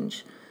name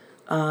change.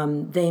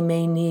 They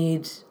may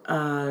need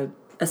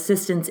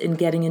assistance in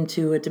getting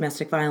into a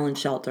domestic violence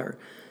shelter.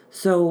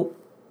 So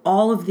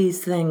all of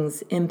these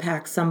things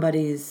impact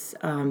somebody's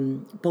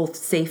both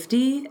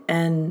safety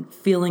and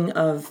feeling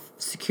of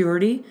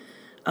security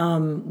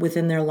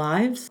within their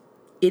lives.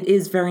 It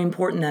is very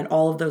important that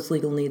all of those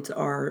legal needs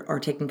are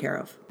taken care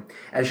of.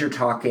 As you're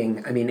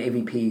talking,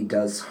 AVP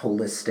does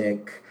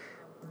holistic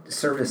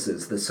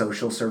services, the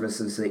social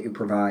services that you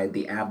provide,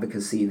 the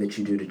advocacy that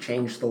you do to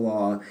change the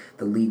law,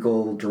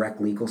 the direct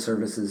legal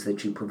services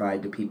that you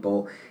provide to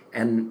people.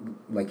 And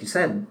like you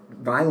said,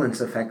 violence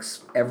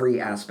affects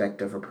every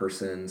aspect of a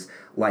person's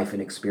life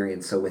and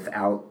experience. So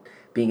without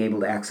being able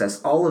to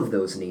access all of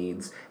those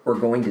needs or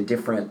going to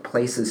different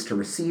places to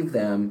receive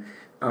them,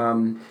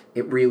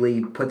 it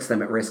really puts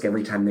them at risk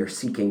every time they're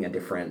seeking a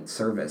different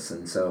service.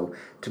 And so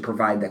to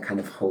provide that kind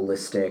of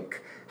holistic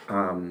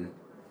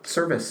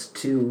service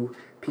to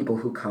people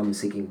who come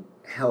seeking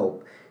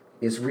help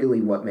is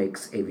really what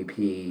makes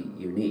AVP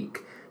unique.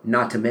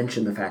 Not to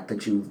mention the fact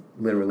that you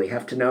literally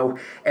have to know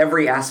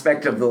every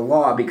aspect of the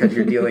law because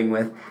you're dealing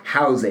with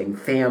housing,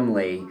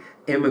 family,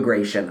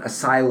 immigration,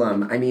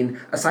 asylum.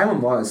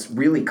 Asylum law is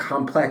really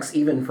complex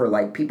even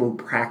for people who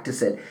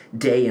practice it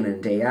day in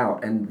and day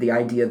out. And the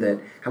idea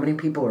that, how many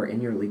people are in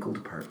your legal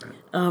department?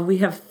 We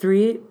have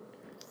three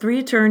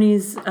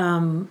attorneys,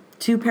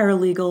 2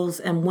 paralegals,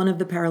 and one of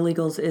the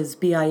paralegals is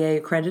BIA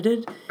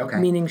accredited, Okay.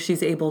 meaning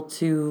she's able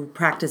to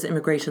practice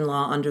immigration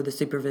law under the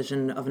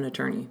supervision of an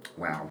attorney.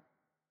 Wow.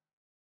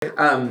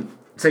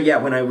 So yeah,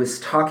 when I was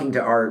talking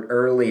to Art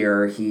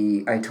earlier,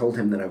 I told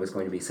him that I was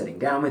going to be sitting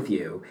down with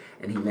you,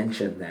 and he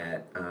mentioned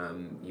that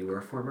you were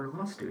a former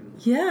law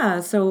student. Yeah,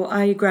 so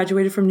I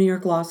graduated from New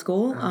York Law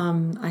School.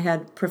 I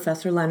had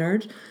Professor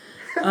Leonard,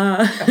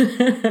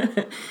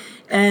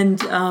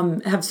 and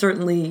have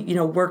certainly,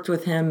 worked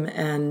with him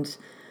and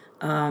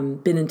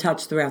been in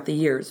touch throughout the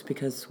years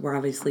because we're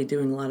obviously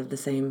doing a lot of the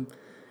same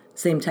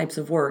types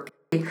of work.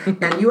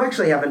 And you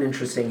actually have an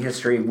interesting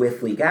history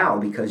with Legal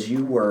because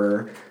you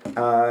were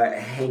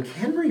Hank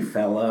Henry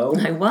Fellow.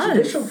 I was.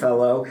 Judicial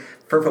Fellow.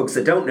 For folks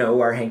that don't know,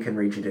 our Hank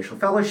Henry Judicial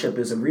Fellowship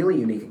is a really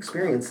unique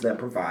experience that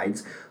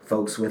provides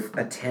folks with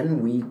a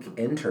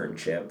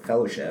 10-week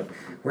fellowship,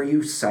 where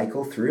you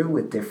cycle through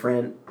with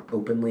different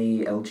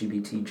openly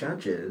LGBT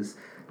judges.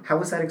 How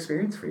was that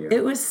experience for you?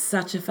 It was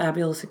such a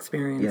fabulous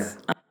experience.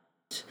 Yeah.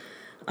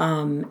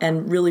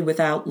 And really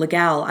without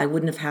Legal, I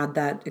wouldn't have had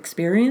that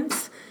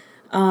experience.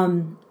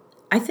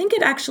 I think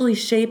it actually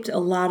shaped a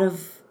lot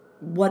of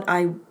what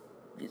I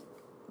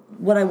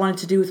wanted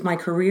to do with my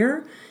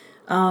career,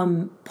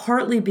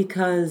 partly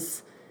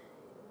because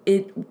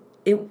it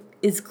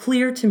is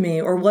clear to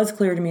me, or was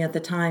clear to me at the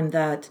time,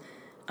 that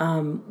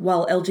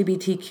while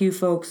LGBTQ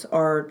folks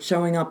are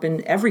showing up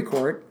in every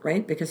court,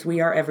 right, because we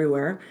are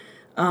everywhere,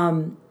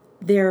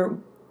 there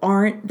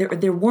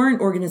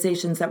weren't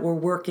organizations that were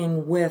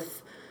working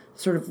with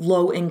sort of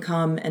low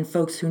income and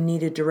folks who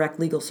needed direct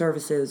legal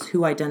services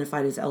who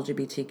identified as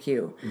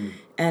LGBTQ.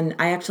 And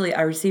I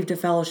received a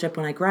fellowship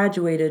when I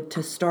graduated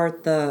to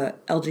start the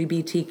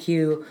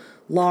LGBTQ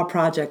law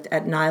project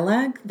at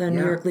NYLAG, the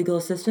New York Legal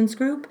Assistance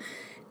Group.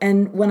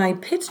 And when I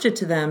pitched it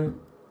to them,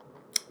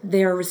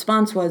 their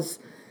response was,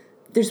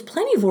 there's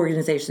plenty of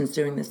organizations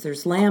doing this.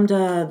 There's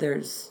Lambda,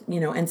 there's,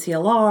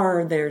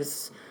 NCLR,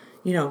 there's,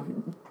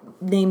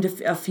 named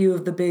a few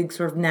of the big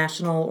sort of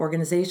national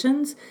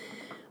organizations.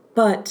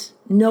 But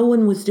no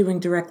one was doing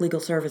direct legal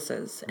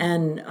services,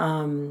 and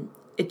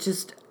it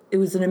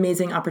was an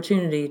amazing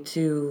opportunity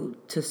to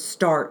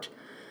start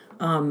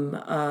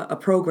a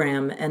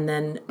program, and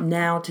then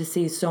now to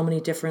see so many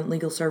different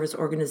legal service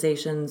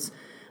organizations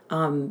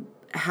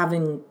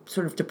having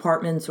sort of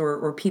departments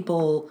or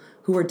people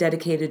who are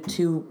dedicated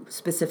to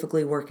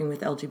specifically working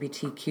with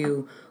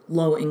LGBTQ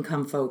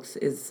low-income folks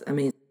is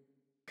amazing.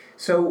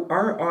 So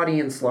our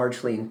audience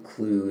largely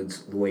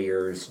includes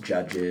lawyers,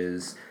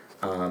 judges,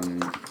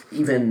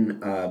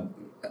 even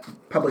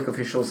public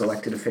officials,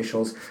 elected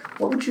officials.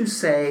 What would you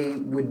say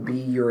would be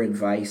your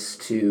advice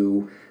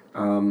to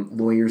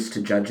lawyers,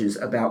 to judges,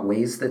 about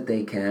ways that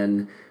they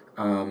can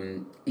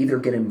either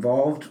get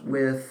involved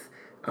with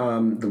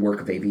the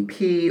work of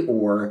AVP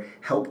or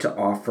help to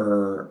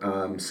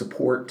offer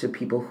support to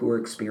people who are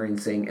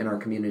experiencing, in our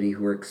community,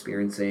 who are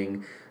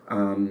experiencing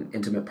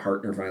intimate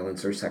partner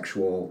violence or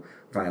sexual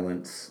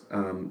violence?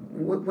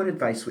 What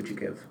advice would you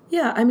give?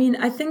 Yeah,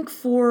 I think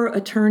for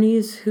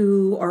attorneys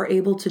who are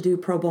able to do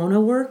pro bono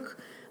work,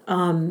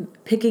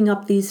 picking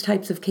up these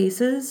types of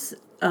cases,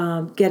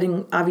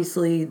 getting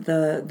obviously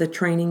the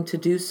training to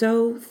do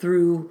so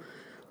through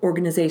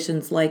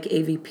organizations like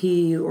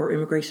AVP or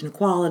Immigration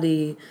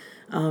Equality,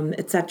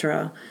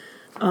 etc.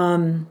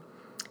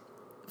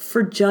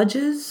 For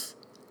judges,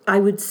 I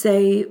would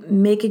say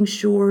making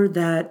sure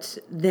that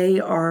they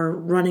are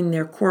running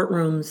their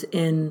courtrooms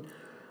in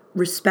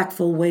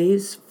respectful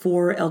ways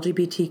for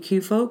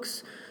LGBTQ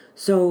folks.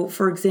 So,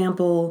 for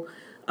example,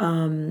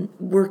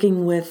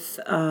 working with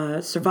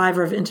a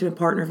survivor of intimate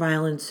partner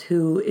violence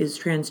who is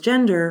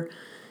transgender,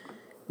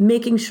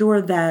 making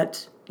sure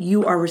that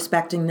you are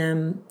respecting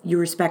them, you're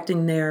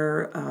respecting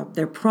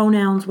their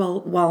pronouns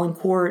while in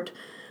court,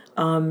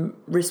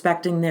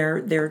 respecting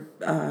their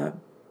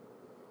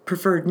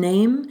preferred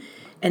name,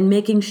 and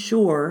making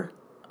sure,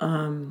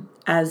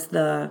 as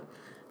the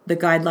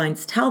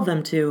guidelines tell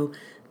them to,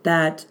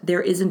 that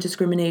there isn't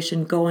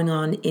discrimination going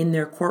on in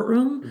their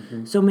courtroom.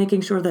 Mm-hmm. So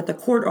making sure that the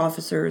court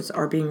officers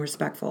are being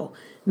respectful,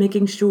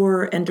 making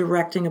sure and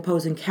directing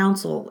opposing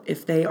counsel,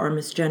 if they are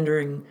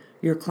misgendering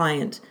your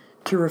client,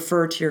 to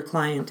refer to your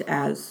client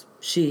as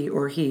she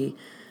or he,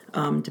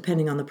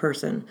 depending on the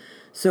person.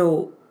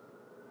 So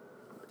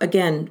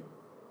again,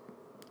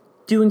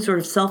 doing sort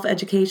of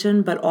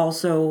self-education, but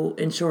also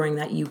ensuring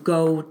that you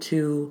go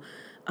to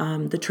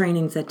the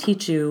trainings that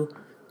teach you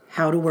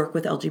how to work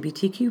with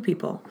LGBTQ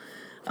people.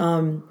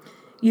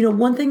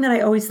 One thing that I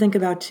always think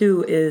about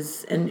too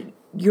is, and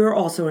you're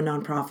also a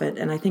nonprofit,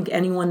 and I think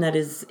anyone that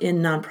is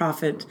in the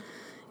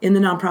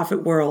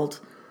nonprofit world,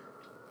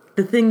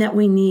 the thing that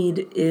we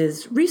need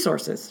is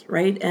resources,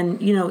 right?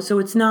 And, so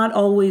it's not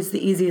always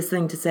the easiest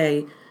thing to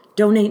say,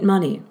 donate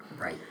money.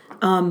 Right.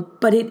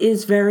 But it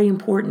is very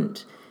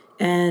important.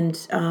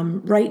 And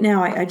right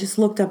now, I just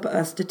looked up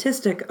a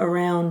statistic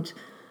around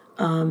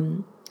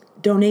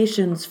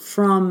donations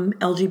from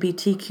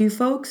LGBTQ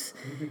folks,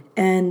 mm-hmm.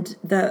 and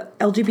the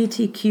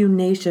LGBTQ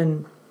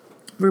Nation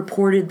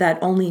reported that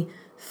only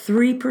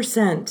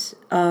 3%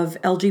 of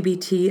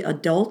LGBT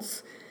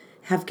adults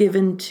have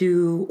given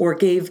to or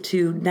gave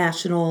to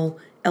national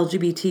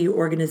LGBT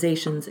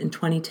organizations in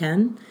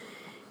 2010.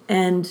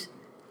 And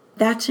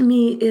that to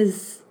me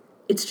it's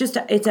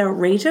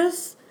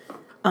outrageous.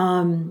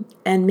 And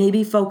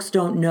maybe folks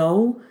don't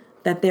know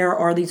that there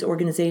are these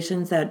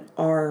organizations that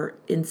are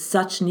in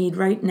such need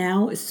right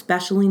now,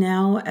 especially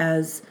now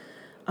as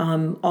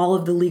all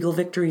of the legal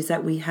victories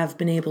that we have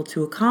been able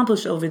to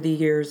accomplish over the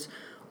years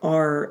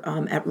are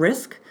at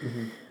risk.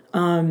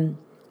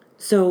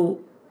 So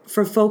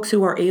for folks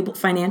who are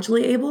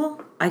financially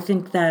able, I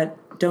think that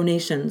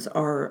donations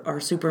are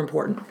super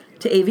important.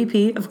 To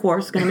AVP, of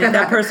course, going to make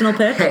that personal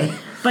pitch, Hey.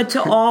 but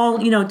to all,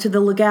 to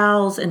the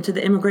Legals and to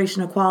the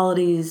Immigration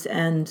Equalities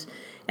and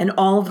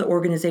all of the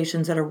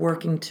organizations that are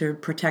working to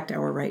protect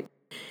our rights.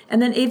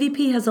 And then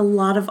AVP has a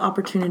lot of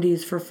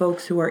opportunities for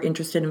folks who are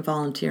interested in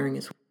volunteering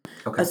as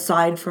well. Okay.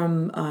 Aside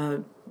from,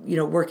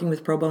 working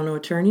with pro bono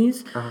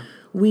attorneys,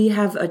 we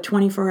have a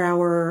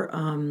 24-hour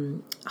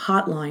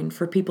hotline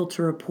for people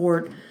to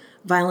report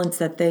violence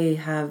that they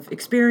have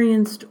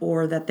experienced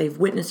or that they've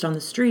witnessed on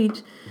the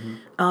street.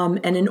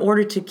 And in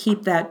order to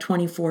keep that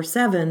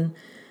 24/7,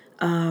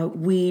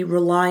 we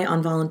rely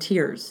on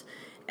volunteers.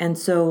 And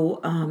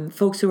so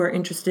folks who are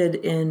interested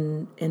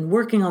in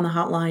working on the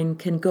hotline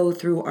can go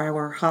through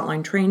our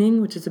hotline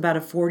training, which is about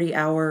a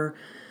 40-hour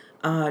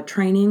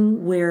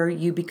training where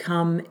you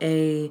become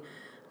a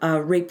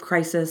rape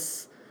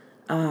crisis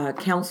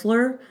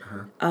counselor,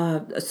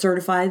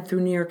 certified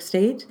through New York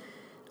State,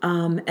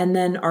 and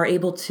then are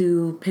able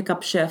to pick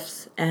up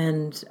shifts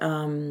and,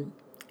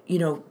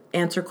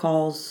 answer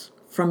calls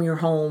from your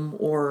home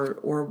or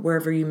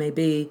wherever you may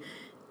be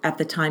at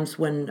the times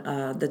when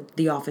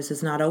the office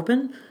is not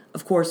open,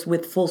 of course,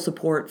 with full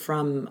support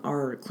from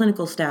our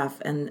clinical staff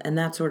and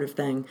that sort of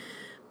thing.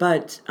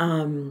 But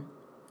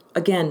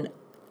again,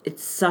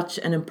 it's such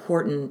an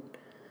important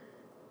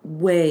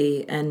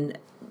way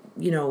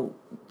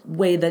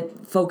way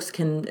that folks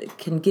can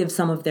give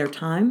some of their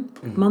time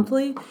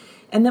monthly.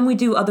 And then we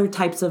do other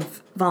types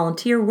of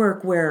volunteer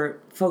work where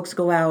folks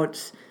go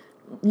out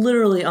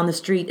literally on the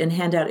street and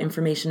hand out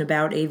information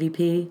about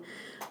AVP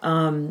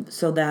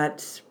so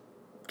that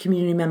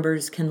community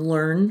members can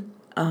learn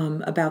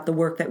about the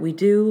work that we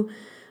do.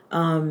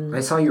 I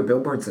saw your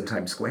billboards in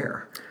Times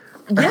Square.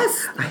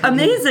 Yes,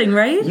 amazing,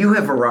 right? You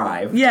have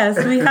arrived.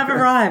 Yes, we have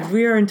arrived.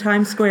 We are in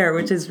Times Square,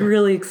 which is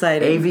really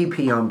exciting.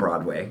 AVP on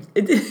Broadway.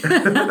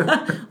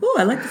 Oh,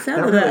 I like the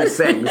sound of that. Really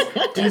sings.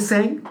 Do you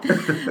sing?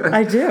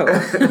 I do.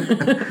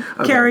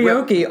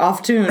 Karaoke,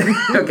 off tune.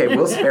 Okay,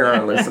 we'll spare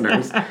our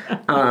listeners.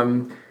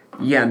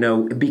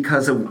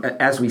 Because of,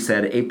 as we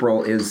said,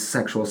 April is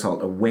Sexual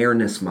Assault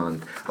Awareness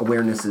Month.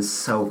 Awareness is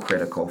so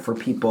critical for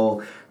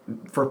people.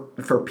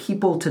 For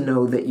people to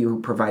know that you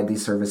provide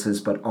these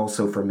services, but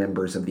also for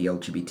members of the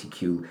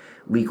LGBTQ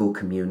legal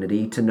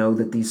community to know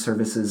that these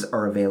services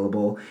are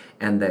available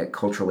and that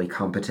culturally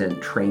competent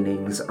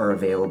trainings are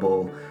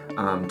available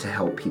to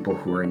help people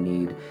who are in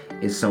need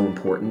is so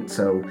important.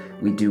 So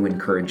we do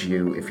encourage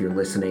you, if you're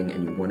listening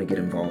and you want to get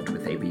involved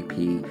with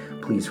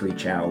AVP, please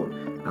reach out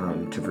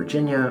to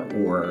Virginia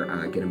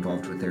or get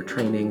involved with their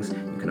trainings.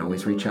 You can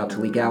always reach out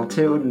to Legal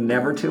too.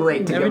 Never too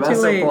late to give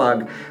us a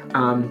plug.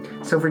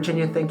 So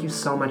Virginia, thank you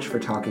so much for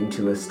talking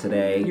to us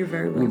today. You're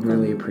very welcome. We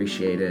really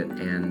appreciate it,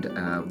 and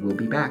we'll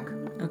be back.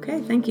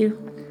 Okay, thank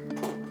you.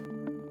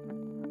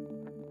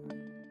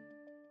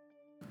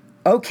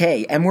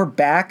 Okay, and we're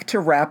back to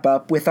wrap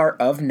up with our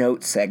Of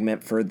Note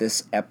segment for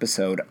this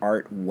episode.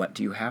 Art, what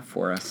do you have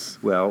for us?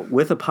 Well,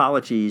 with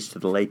apologies to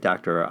the late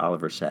Dr.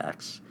 Oliver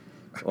Sacks,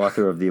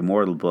 author of the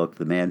immortal book,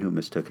 The Man Who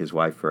Mistook His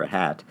Wife for a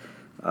Hat,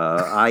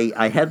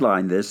 I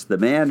headlined this, The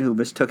Man Who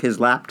Mistook His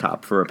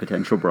Laptop for a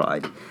Potential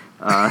Bride.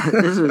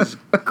 This is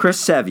Chris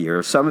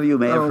Sevier. Some of you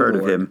may have heard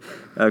of him.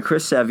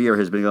 Chris Sevier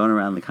has been going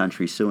around the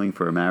country suing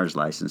for a marriage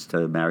license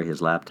to marry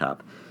his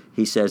laptop.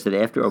 He says that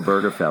after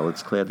Obergefell,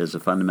 it's clear there's a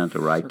fundamental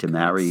right to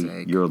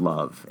marry your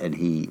love, and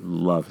he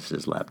loves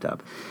his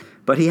laptop.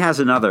 But he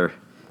has another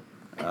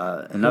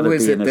Who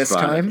is bee it in his this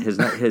bonnet.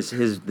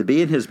 time? The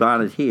bee in his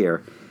bonnet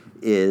here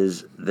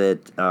is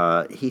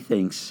that he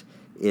thinks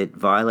it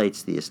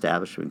violates the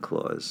Establishment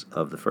Clause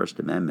of the First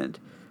Amendment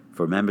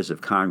for members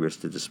of Congress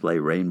to display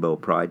rainbow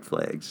pride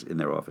flags in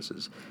their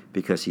offices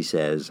because he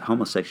says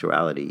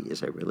homosexuality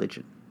is a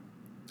religion.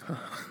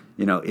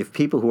 You know, if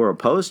people who are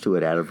opposed to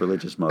it out of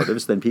religious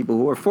motives, then people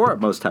who are for it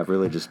must have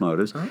religious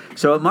motives. Okay.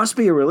 So it must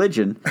be a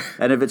religion,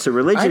 and if it's a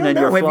religion and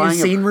you're flying... Have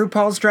you seen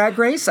RuPaul's Drag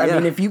Race? I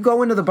mean, if you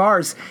go into the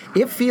bars,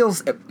 it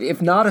feels,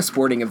 if not a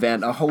sporting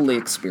event, a holy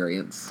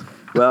experience.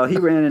 Well, he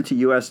ran into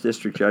U.S.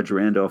 District Judge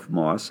Randolph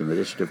Moss in the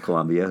District of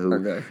Columbia,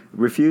 who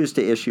refused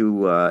to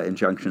issue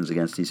injunctions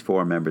against these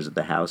four members of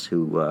the House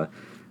who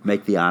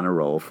make the honor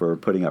roll for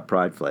putting up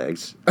pride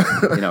flags,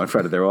 in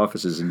front of their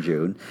offices in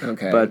June.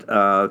 Okay.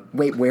 But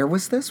wait, where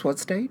was this? What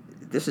state?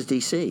 This is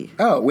D.C.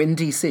 Oh, in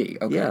D.C.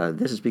 Okay. Yeah,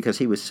 this is because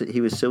he was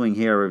suing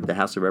here the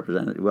House of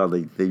Representatives. Well,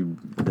 the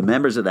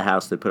members of the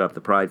House that put up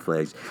the pride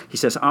flags. He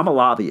says, I'm a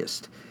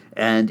lobbyist,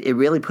 And it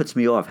really puts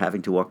me off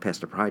having to walk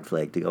past a pride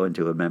flag to go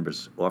into a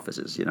member's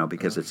offices,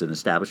 because it's an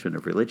establishment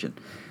of religion.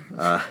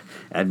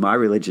 And my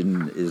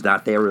religion is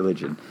not their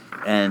religion.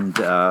 And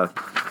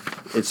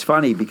it's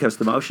funny because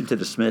the motion to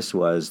dismiss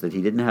was that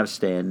he didn't have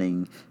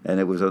standing,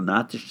 and it was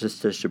not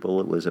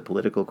justiciable, it was a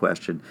political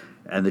question,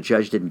 and the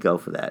judge didn't go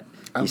for that.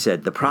 He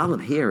said, the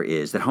problem here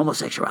is that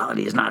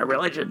homosexuality is not a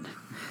religion.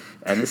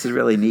 And this is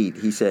really neat.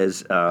 He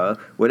says,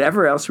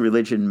 whatever else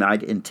religion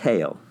might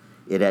entail,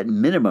 it at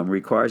minimum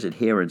requires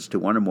adherence to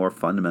one or more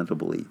fundamental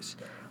beliefs.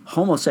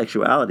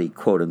 Homosexuality,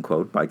 quote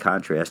unquote, by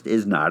contrast,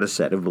 is not a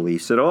set of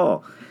beliefs at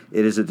all.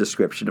 It is a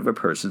description of a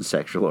person's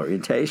sexual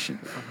orientation.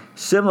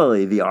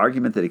 Similarly, the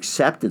argument that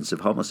acceptance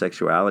of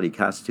homosexuality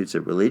constitutes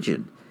a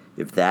religion,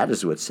 if that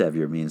is what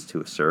Sevier means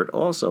to assert,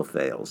 also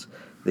fails.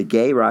 The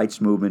gay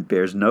rights movement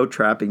bears no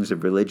trappings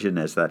of religion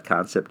as that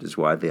concept is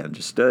widely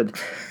understood,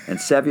 and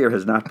Sevier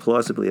has not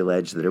plausibly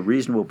alleged that a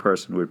reasonable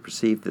person would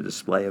perceive the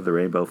display of the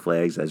rainbow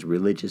flags as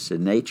religious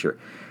in nature.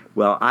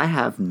 Well, I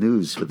have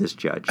news for this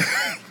judge.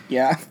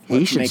 Yeah,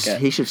 he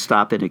should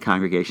stop in at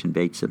Congregation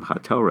Beit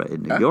Simchat Torah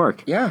in New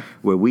York,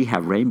 where we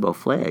have rainbow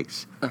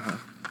flags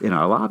in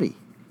our lobby.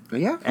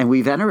 Yeah, and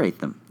we venerate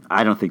them.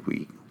 I don't think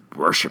we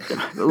worship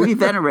them, but we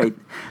venerate.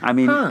 I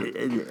mean,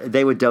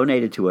 they were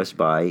donated to us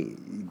by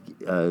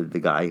the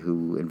guy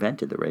who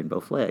invented the rainbow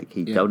flag.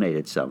 He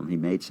donated some. He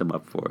made some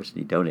up for us, and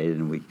he donated,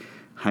 and we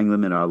hang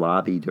them in our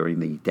lobby during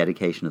the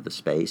dedication of the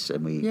space,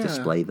 and we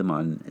display them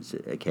on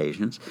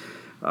occasions.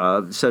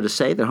 So to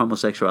say that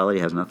homosexuality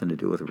has nothing to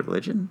do with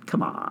religion,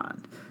 come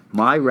on.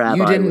 My rabbi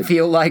You didn't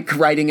feel like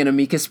writing an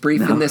amicus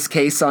brief in this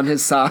case on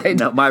his side?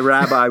 No, my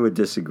rabbi would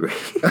disagree.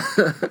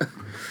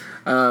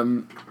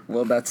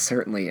 Well, that's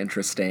certainly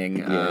interesting.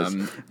 Yes.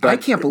 I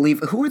can't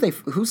believe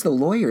who's the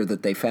lawyer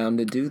that they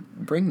found to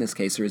bring this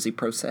case, or is he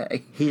pro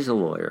se? He's a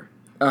lawyer.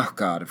 Oh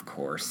God, of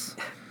course.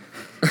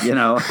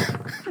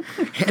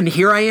 And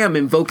here I am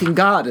invoking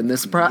God in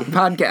this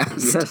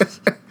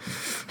podcast.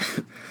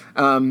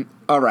 Yes.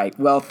 All right.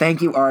 Well,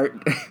 thank you,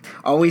 Art.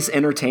 Always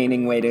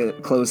entertaining way to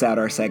close out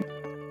our segment.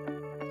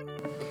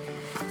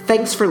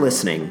 Thanks for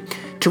listening.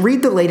 To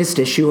read the latest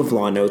issue of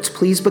Law Notes,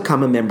 please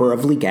become a member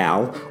of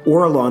Legal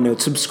or a Law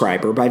Notes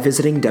subscriber by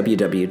visiting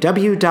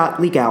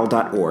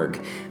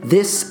www.legal.org.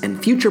 This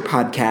and future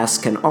podcasts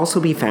can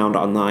also be found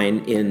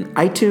online in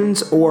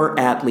iTunes or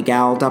at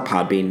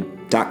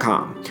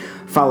legal.podbean.com.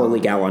 Follow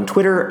Legal on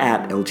Twitter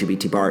at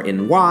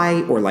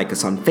LGBTBarNY or like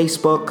us on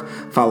Facebook.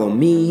 Follow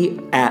me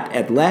at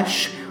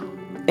EdLesh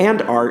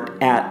and Art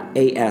at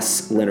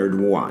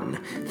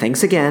ASLeonard1.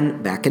 Thanks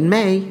again. Back in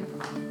May.